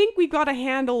 I think we got a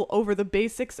handle over the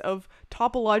basics of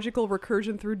topological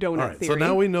recursion through donut theory. So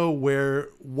now we know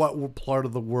what part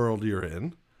of the world you're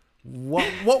in.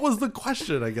 What was the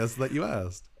question, I guess, that you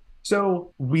asked?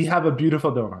 So we have a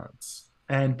beautiful donuts,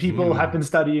 and people have been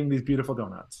studying these beautiful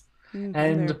donuts.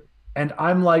 And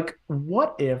I'm like,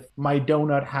 what if my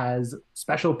donut has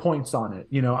special points on it?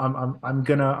 You know, I'm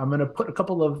gonna put a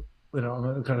couple of, you know,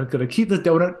 I'm gonna keep this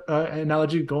donut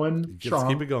analogy going strong.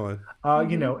 Keep it going.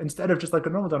 You know, instead of just like a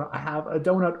normal donut, I have a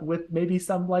donut with maybe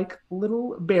some like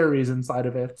little berries inside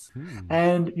of it.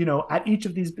 And, you know, at each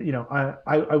of these, you know,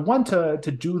 I want to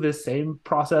do this same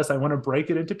process. I want to break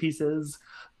it into pieces,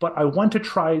 but I want to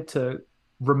try to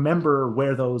remember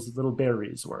where those little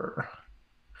berries were.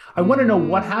 I want to know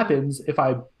what happens if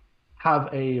I have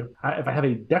a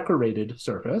decorated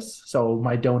surface, so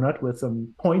my donut with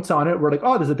some points on it, we're like,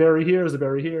 oh, there's a berry here, there's a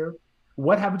berry here.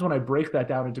 What happens when I break that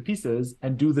down into pieces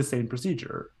and do the same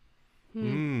procedure?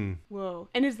 Whoa.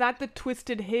 And is that the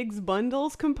twisted Higgs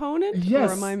bundles component? Yes.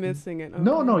 Or am I missing it?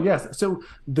 No, yes. So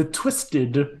the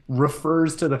twisted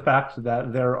refers to the fact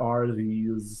that there are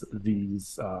these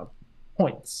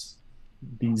points,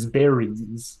 these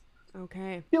berries.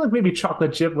 Okay. I feel like maybe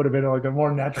chocolate chip would have been like a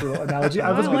more natural analogy.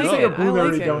 I was going to like say it. a blueberry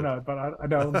I like it. donut, but I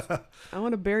don't. I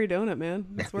want a berry donut, man.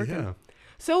 It's working. Yeah.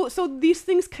 So these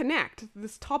things connect.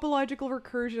 This topological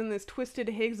recursion, this twisted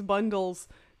Higgs bundles,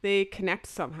 they connect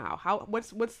somehow.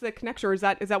 What's the connection? Or is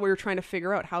that what you're trying to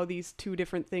figure out, how these two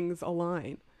different things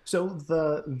align? So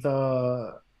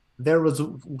there was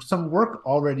some work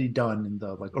already done in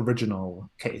the like original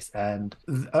case, and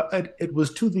it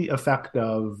was to the effect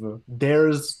of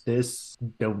there's this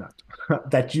donut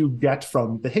that you get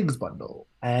from the Higgs bundle,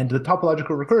 and the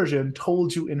topological recursion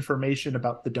told you information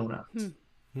about the donut.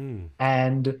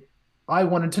 And I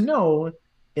wanted to know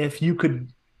if you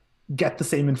could get the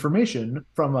same information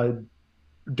from a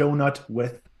donut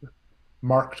with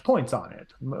marked points on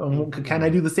it. Can I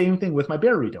do the same thing with my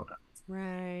berry donut?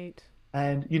 Right.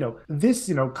 And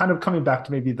this kind of coming back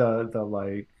to maybe the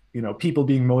like people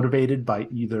being motivated by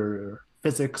either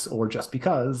physics or just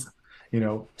because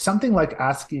something like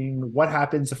asking what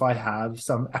happens if I have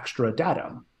some extra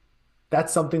data.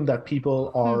 That's something that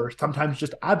people are sometimes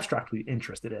just abstractly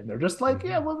interested in. They're just like,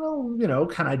 yeah, well,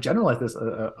 can I generalize this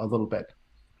a little bit?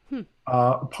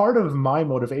 Part of my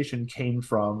motivation came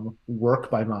from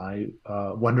work by my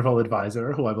wonderful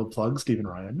advisor, who I will plug, Stephen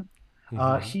Ryan.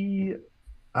 He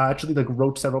actually like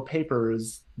wrote several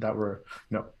papers that were,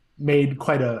 made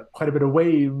quite a bit of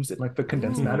waves in like the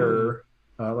condensed matter,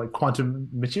 like quantum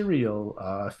material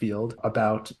field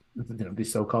about the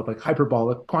so-called like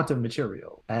hyperbolic quantum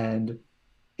material. And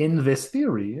in this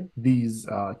theory, these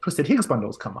twisted Higgs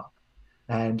bundles come up.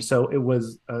 And so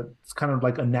it's kind of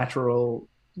like a natural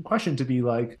question to be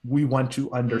like, we want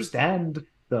to understand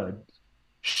the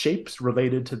shapes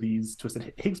related to these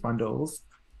twisted Higgs bundles,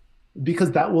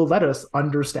 because that will let us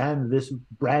understand this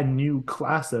brand new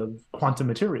class of quantum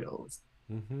materials.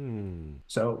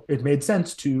 So it made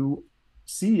sense to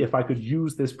see if I could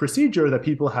use this procedure that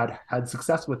people had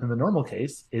success with in the normal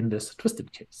case in this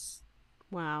twisted case.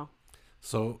 Wow.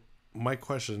 So my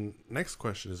next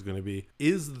question is going to be,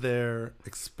 is there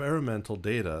experimental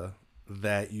data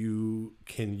that you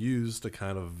can use to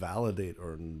kind of validate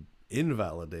or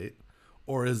invalidate,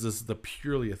 or is this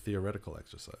purely a theoretical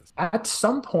exercise? At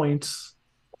some point,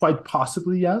 quite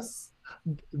possibly, yes.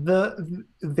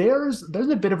 There's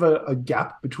a bit of a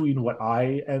gap between what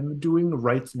I am doing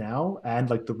right now and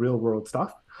like the real world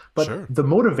stuff. But the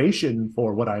motivation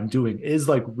for what I'm doing is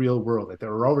like real world. Like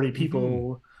there are already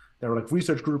people, there are like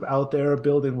research group out there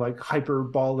building like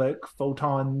hyperbolic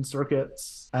photon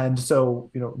circuits. And so,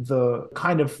 the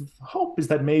kind of hope is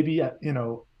that maybe,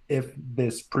 if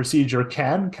this procedure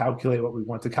can calculate what we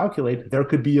want to calculate, there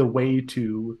could be a way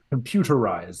to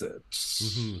computerize it.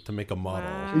 To make a model.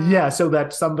 Wow. Yeah, so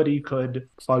that somebody could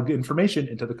plug information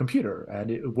into the computer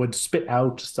and it would spit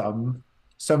out some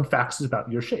facts about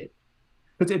your shape.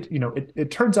 Because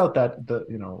it turns out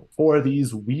that for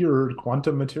these weird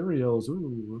quantum materials,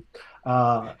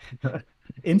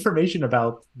 information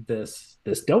about this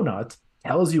donut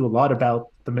tells you a lot about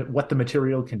what the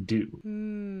material can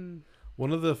do.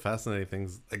 One of the fascinating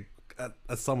things, like,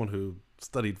 as someone who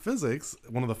studied physics,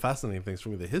 one of the fascinating things for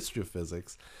me, the history of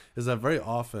physics, is that very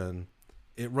often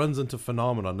it runs into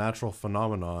natural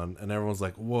phenomenon, and everyone's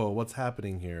like, whoa, what's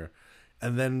happening here?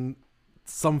 And then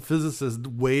some physicist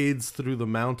wades through the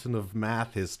mountain of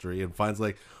math history and finds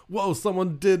like, whoa,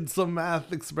 someone did some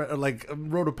math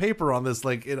wrote a paper on this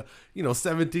like in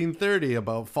 1730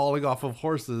 about falling off of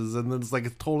horses, and then it's like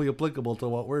it's totally applicable to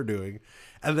what we're doing.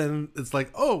 And then it's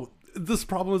like, oh, this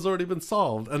problem has already been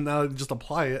solved, and now just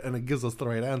apply it and it gives us the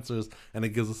right answers and it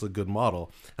gives us a good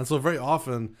model. And so very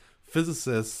often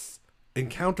physicists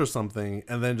encounter something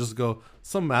and then just go,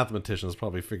 some mathematicians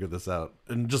probably figured this out,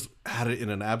 and just had it in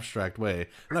an abstract way.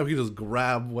 And now we can just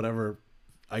grab whatever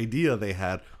idea they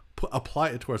had, apply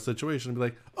it to our situation and be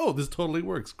like, oh, this totally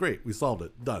works. Great. We solved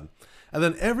it. Done. And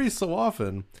then every so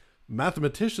often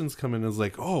mathematicians come in and is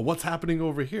like, oh, what's happening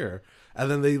over here? And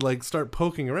then they like start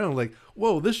poking around like,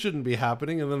 whoa, this shouldn't be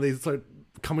happening. And then they start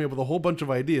coming up with a whole bunch of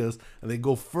ideas, and they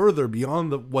go further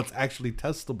beyond what's actually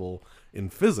testable in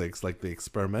physics, like the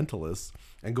experimentalists,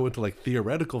 and go into like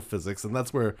theoretical physics. And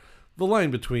that's where the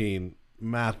line between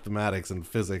mathematics and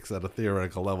physics at a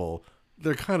theoretical level,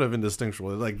 they're kind of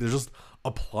indistinguishable. Like they're just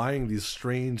applying these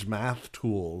strange math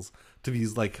tools to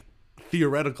these like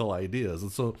theoretical ideas.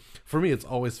 And so for me, it's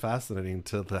always fascinating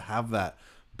to have that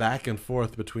back and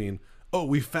forth between, oh,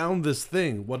 we found this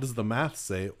thing. What does the math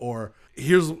say? Or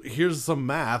here's some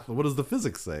math. What does the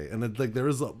physics say? And it, like there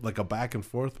is like a back and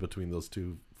forth between those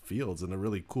two fields in a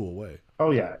really cool way.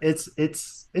 Oh yeah,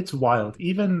 it's wild.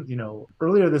 Even,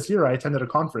 earlier this year I attended a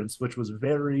conference which was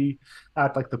very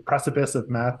at like the precipice of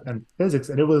math and physics,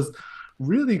 and it was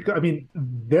really, I mean,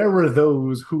 there were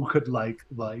those who could like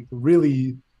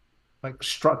really like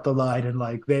strut the line, and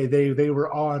like they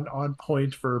were on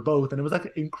point for both, and it was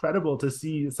like incredible to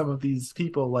see some of these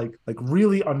people like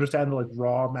really understand the like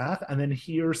raw math, and then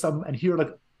hear like,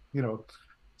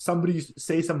 somebody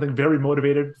say something very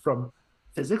motivated from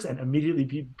physics and immediately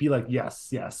be like,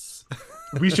 yes,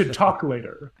 we should talk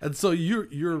later. And so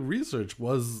your research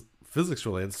was physics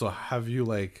related. So have you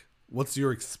like, what's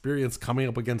your experience coming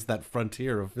up against that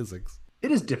frontier of physics?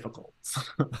 It is difficult.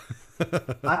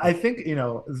 I think,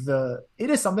 it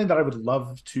is something that I would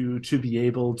love to be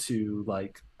able to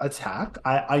like attack.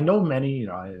 I know many,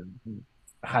 I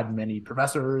had many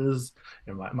professors,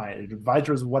 my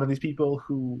advisor is one of these people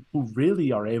who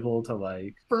really are able to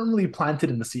like firmly planted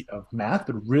in the seat of math,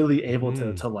 but really able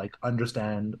to like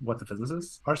understand what the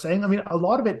physicists are saying. I mean, a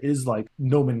lot of it is like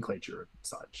nomenclature and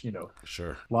such,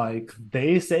 Sure. like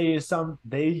they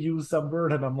use some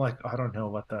word and I'm like, I don't know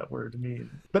what that word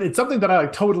means, but it's something that I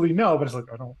like totally know, but it's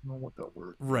like, I don't know what that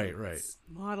word means. Right.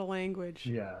 Model language.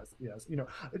 Yes,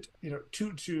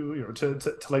 to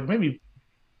like maybe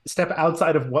step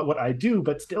outside of what I do,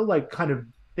 but still like kind of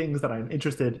things that I'm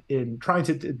interested in trying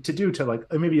to do to like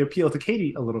maybe appeal to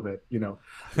Katie a little bit.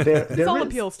 This all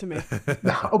appeals to me.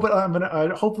 No, but I'm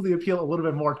gonna hopefully appeal a little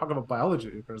bit more, talk about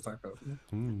biology for a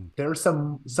second. There's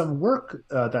some work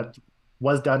that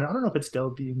was done, I don't know if it's still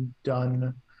being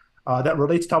done, that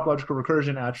relates topological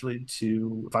recursion actually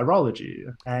to virology.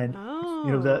 And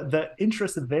the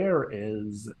interest there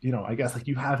is, I guess like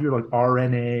you have your like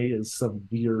RNA is some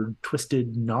weird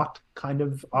twisted knot kind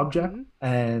of object,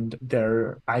 and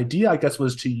their idea, I guess,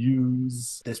 was to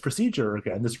use this procedure,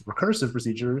 again this recursive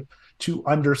procedure, to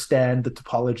understand the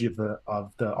topology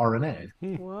of the RNA.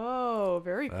 Whoa,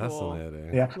 very cool.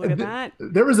 Fascinating. Yeah, look at that.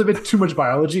 There was a bit too much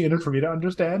biology in it for me to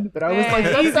understand, but I was like,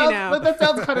 that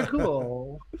sounds kind of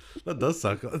cool. That does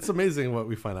sound cool. It's amazing what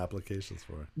we find applications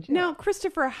for. Yeah. Now,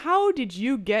 Christopher, how did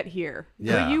you get here?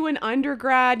 Yeah. Were you an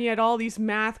undergrad and you had all these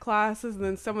math classes and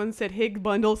then someone said Higgs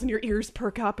bundles and your ears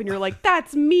perk up and you're like,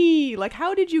 that's me? Like,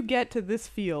 how did you get to this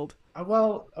field?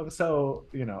 Well, so,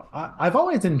 I've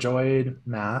always enjoyed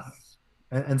math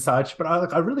and such, but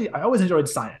I always enjoyed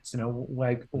science,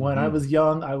 like when I was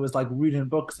young, I was like reading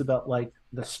books about like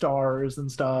the stars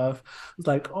and stuff. It was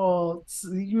like, oh,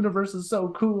 the universe is so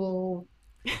cool.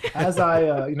 As I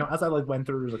like went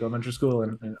through like elementary school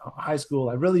and high school,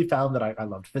 I really found that I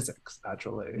loved physics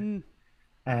actually.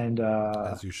 And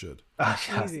as you should.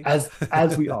 Yes,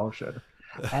 as we all should.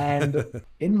 And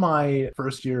in my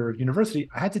first year of university,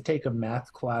 I had to take a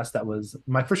math class that was,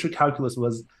 my first year calculus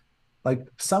was like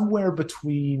somewhere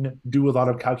between do a lot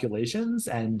of calculations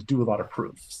and do a lot of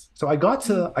proofs. So I got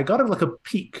like a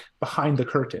peek behind the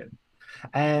curtain.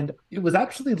 And it was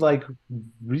actually like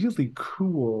really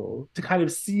cool to kind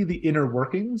of see the inner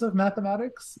workings of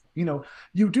mathematics. We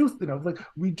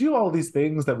do all these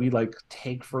things that we like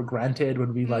take for granted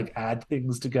when we like add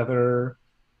things together,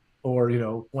 or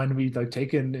when we like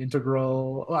take an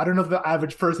integral. Well, I don't know if the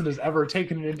average person has ever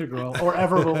taken an integral or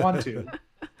ever will want to.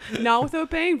 Not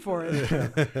without paying for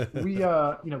it. We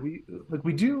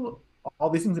do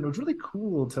all these things, and it was really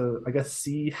cool to, I guess,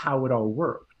 see how it all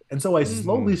worked. And so I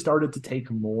slowly started to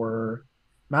take more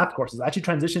math courses. I actually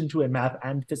transitioned to a math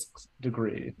and physics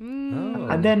degree.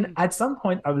 And then at some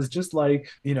point I was just like,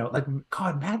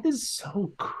 God, math is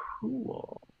so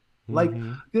cool. Like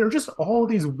there are just all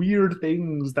these weird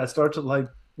things that start to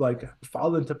like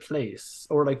fall into place,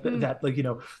 or like that, like,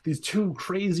 these two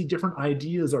crazy different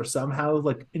ideas are somehow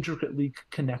like intricately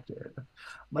connected.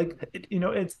 Like,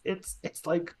 it's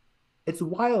like, it's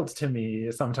wild to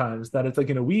me sometimes that it's like,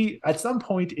 we at some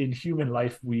point in human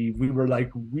life, we were like,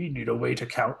 we need a way to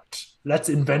count. Let's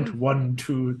invent 1,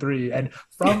 2, 3. And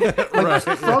from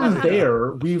from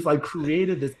there, we've like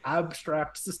created this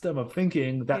abstract system of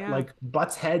thinking that like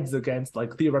butts heads against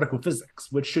like theoretical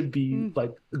physics, which should be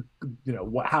like,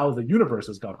 how the universe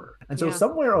is governed. And so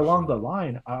somewhere along the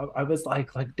line, I was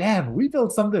like, damn, we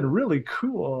built something really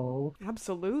cool.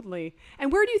 Absolutely.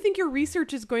 And where do you think your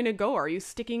research is going to go? Are you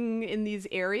sticking in these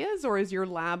areas, or is your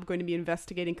lab going to be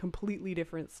investigating completely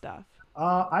different stuff?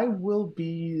 I will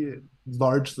be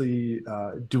largely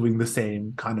doing the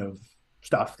same kind of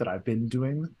stuff that I've been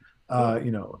doing.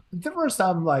 There were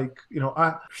some like,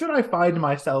 should I find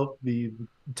myself the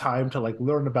time to like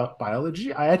learn about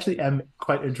biology? I actually am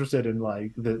quite interested in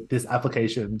like this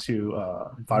application to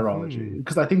virology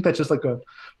because I think that's just like a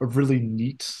really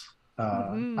neat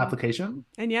application.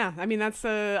 And yeah, I mean, that's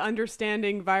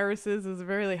understanding viruses is a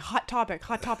very hot topic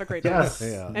right now. Yes.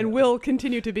 Yeah. And will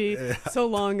continue to be so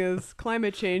long as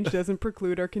climate change doesn't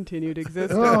preclude our continued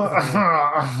existence.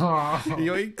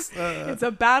 Yoinks. It's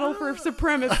a battle for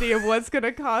supremacy of what's going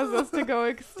to cause us to go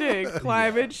extinct.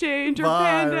 Climate change or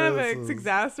pandemics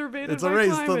exacerbated It's a by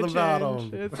race to climate the change.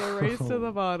 bottom. It's a race to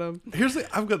the bottom.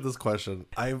 I've got this question.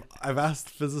 I've asked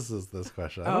physicists this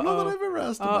question. I don't know that I've ever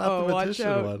asked a mathematician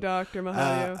watch out, one. Dr.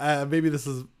 Mahadeo. Maybe this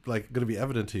is like going to be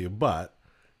evident to you, but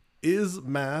is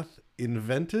math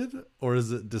invented or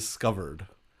is it discovered?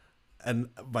 And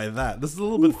by that, this is a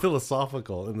little bit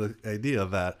philosophical in the idea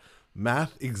that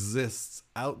math exists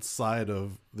outside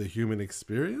of the human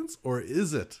experience, or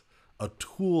is it a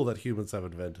tool that humans have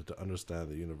invented to understand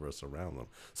the universe around them?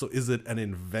 So is it an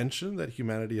invention that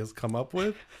humanity has come up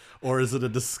with, or is it a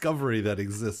discovery that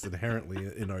exists inherently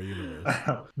in our universe?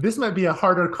 This might be a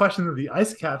harder question than the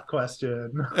ice cap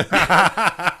question.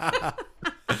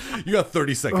 You got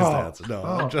 30 seconds to answer.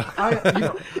 No,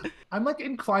 I'm like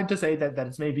inclined to say that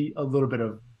it's maybe a little bit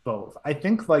of both. I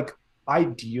think like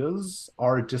ideas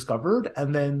are discovered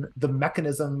and then the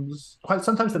mechanisms, quite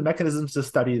sometimes the mechanisms to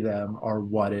study them are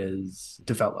what is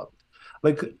developed.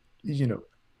 Like, let's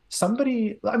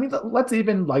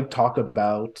even like talk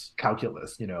about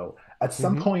calculus. At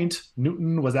some point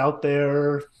Newton was out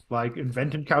there like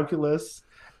inventing calculus,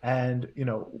 and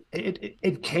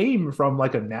it came from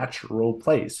like a natural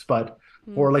place, but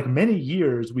for like many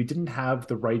years we didn't have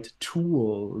the right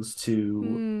tools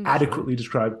to adequately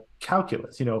describe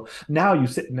calculus. Now you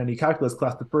sit in any calculus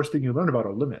class, the first thing you learn about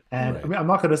are limits. And right. I mean, I'm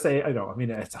not going to say,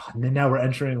 it's now we're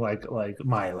entering like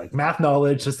my like math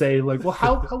knowledge to say like, well,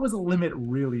 how was a limit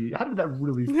really, how did that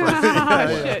really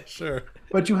Shit. Sure.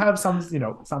 But you have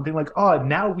something like,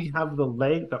 now we have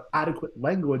the adequate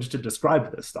language to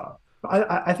describe this stuff.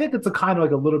 I think it's a kind of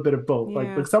like a little bit of both.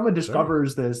 Yeah. Like someone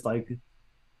discovers this like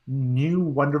new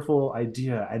wonderful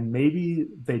idea, and maybe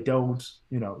they don't,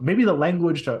 maybe the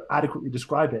language to adequately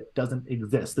describe it doesn't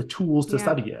exist, the tools to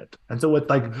study it. And so it's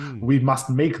like, we must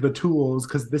make the tools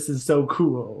because this is so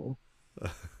cool.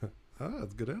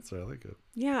 That's a good answer. I like it.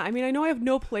 Yeah, I mean, I know I have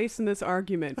no place in this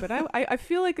argument, but I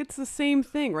feel like it's the same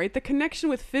thing, right? The connection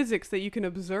with physics that you can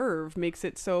observe makes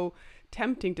it so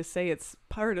tempting to say it's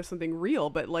part of something real.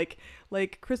 But like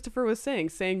Christopher was saying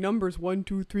numbers 1,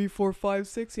 2, 3, 4, 5,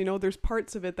 6, there's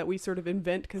parts of it that we sort of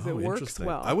invent because it works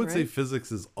well. I would say right?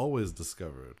 physics is always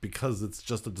discovered because it's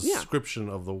just a description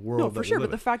of the world. No, for sure. But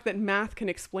in. The fact that math can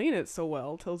explain it so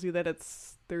well tells you that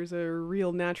there's a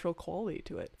real natural quality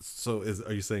to it. So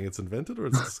are you saying it's invented or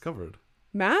it's discovered?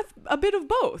 Math, a bit of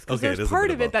both, because there's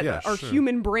part of it that our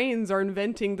human brains are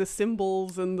inventing the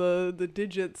symbols and the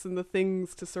digits and the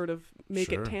things to sort of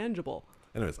make it tangible.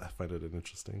 Anyways, I find it an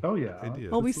interesting idea.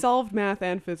 Well, we solved math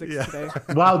and physics today.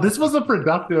 Wow, this was a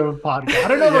productive podcast. I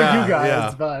don't know about you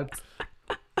guys, but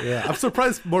yeah, I'm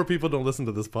surprised more people don't listen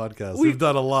to this podcast. We've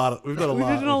done a lot. We've done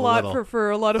a lot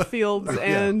for a lot of fields,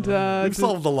 and we've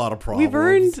solved a lot of problems. We've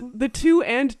earned the 2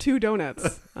 and 2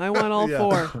 donuts. I want all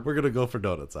 4. We're gonna go for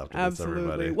donuts after this,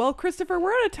 everybody. Well, Christopher,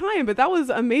 we're out of time, but that was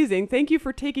amazing. Thank you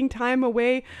for taking time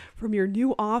away from your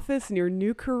new office and your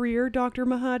new career, Dr.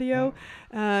 Mahadeo,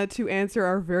 to answer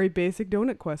our very basic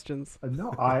donut questions.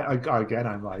 No,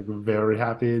 I'm like very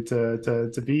happy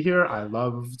to be here. I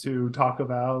love to talk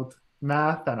about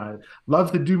math, and I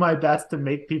love to do my best to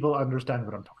make people understand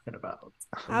what I'm talking about.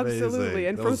 Absolutely.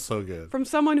 And that was so good. From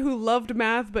someone who loved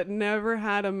math but never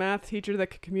had a math teacher that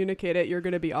could communicate it, you're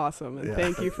going to be awesome. And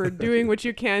thank you for doing what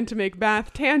you can to make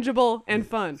math tangible and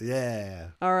fun. Yeah.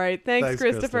 All right. Thanks,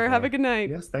 Christopher. Have a good night.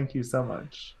 Yes, thank you so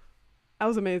much. That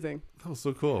was amazing. That was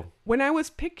so cool. When I was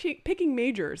picking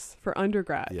majors for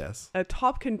undergrad, a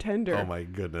top contender. Oh my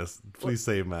goodness. Please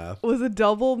say math. Was a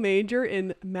double major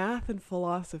in math and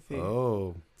philosophy.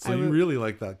 Oh, so you really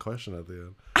like that question at the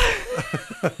end.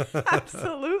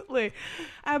 Absolutely.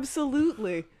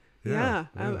 Yeah.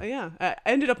 I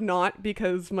ended up not,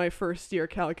 because my first year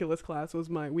calculus class was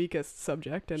my weakest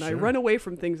subject, and I run away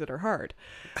from things that are hard.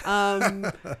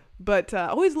 But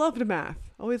always loved math.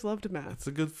 It's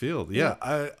a good field.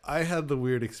 Yeah. I had the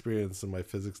weird experience in my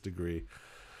physics degree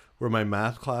where my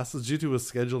math classes, due to a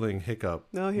scheduling hiccup,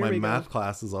 my math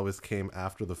classes always came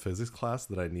after the physics class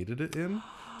that I needed it in.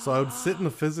 So I would sit in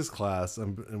the physics class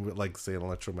and we'd, like, say an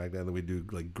electromagnet, and then we'd do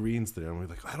like Green's theorem.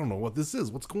 We'd like, I don't know what this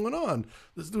is. What's going on?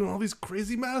 This is doing all these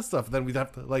crazy math stuff. Then we'd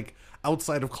have to, like,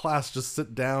 outside of class, just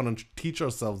sit down and teach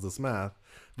ourselves this math.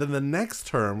 Then the next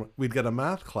term, we'd get a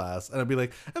math class, and I'd be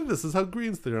like, and this is how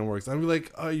Green's theorem works. And I'd be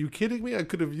like, are you kidding me? I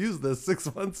could have used this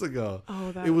 6 months ago.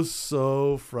 It was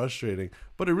so frustrating.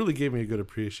 But it really gave me a good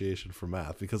appreciation for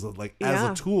math because, like, as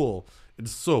a tool,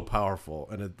 it's so powerful.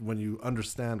 And when you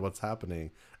understand what's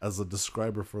happening as a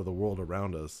describer for the world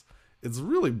around us, it's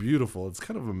really beautiful. It's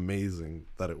kind of amazing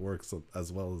that it works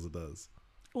as well as it does.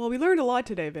 Well, we learned a lot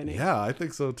today, Vinny. Yeah, I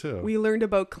think so, too. We learned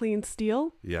about clean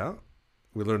steel. Yeah.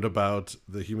 We learned about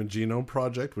the Human Genome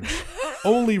Project, which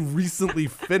only recently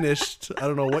finished. I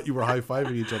don't know what you were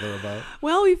high-fiving each other about.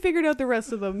 Well, we figured out the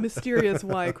rest of the mysterious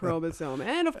Y chromosome.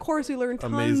 And, of course, we learned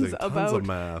tons about of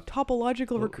math.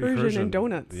 Topological recursion and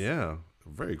donuts. Yeah,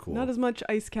 very cool. Not as much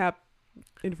ice cap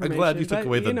information. I'm glad you took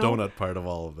away the donut part of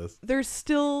all of this. There's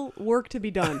still work to be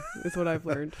done, is what I've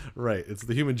learned. Right. It's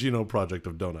the Human Genome Project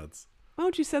of donuts. Why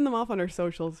don't you send them off on our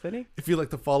socials, Vinny? If you'd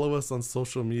like to follow us on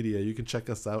social media, you can check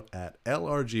us out at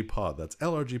LRG Pod. That's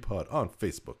LRG Pod on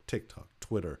Facebook, TikTok,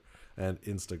 Twitter, and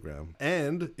Instagram.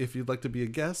 And if you'd like to be a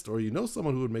guest, or you know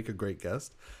someone who would make a great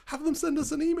guest, have them send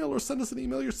us an email, or send us an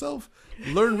email yourself.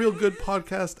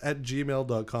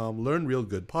 LearnRealGoodPodcast@gmail.com.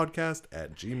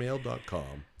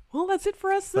 LearnRealGoodPodcast@gmail.com. Well, that's it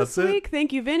for us this week.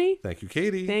 Thank you, Vinny. Thank you,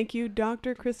 Katie. Thank you,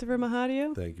 Dr. Christopher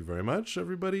Mahadeo. Thank you very much,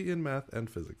 everybody in math and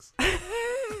physics.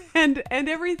 and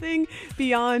everything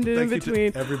beyond and in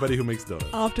between. To everybody who makes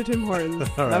donuts. Off to Tim Hortons.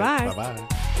 All right, Bye-bye.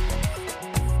 Bye-bye.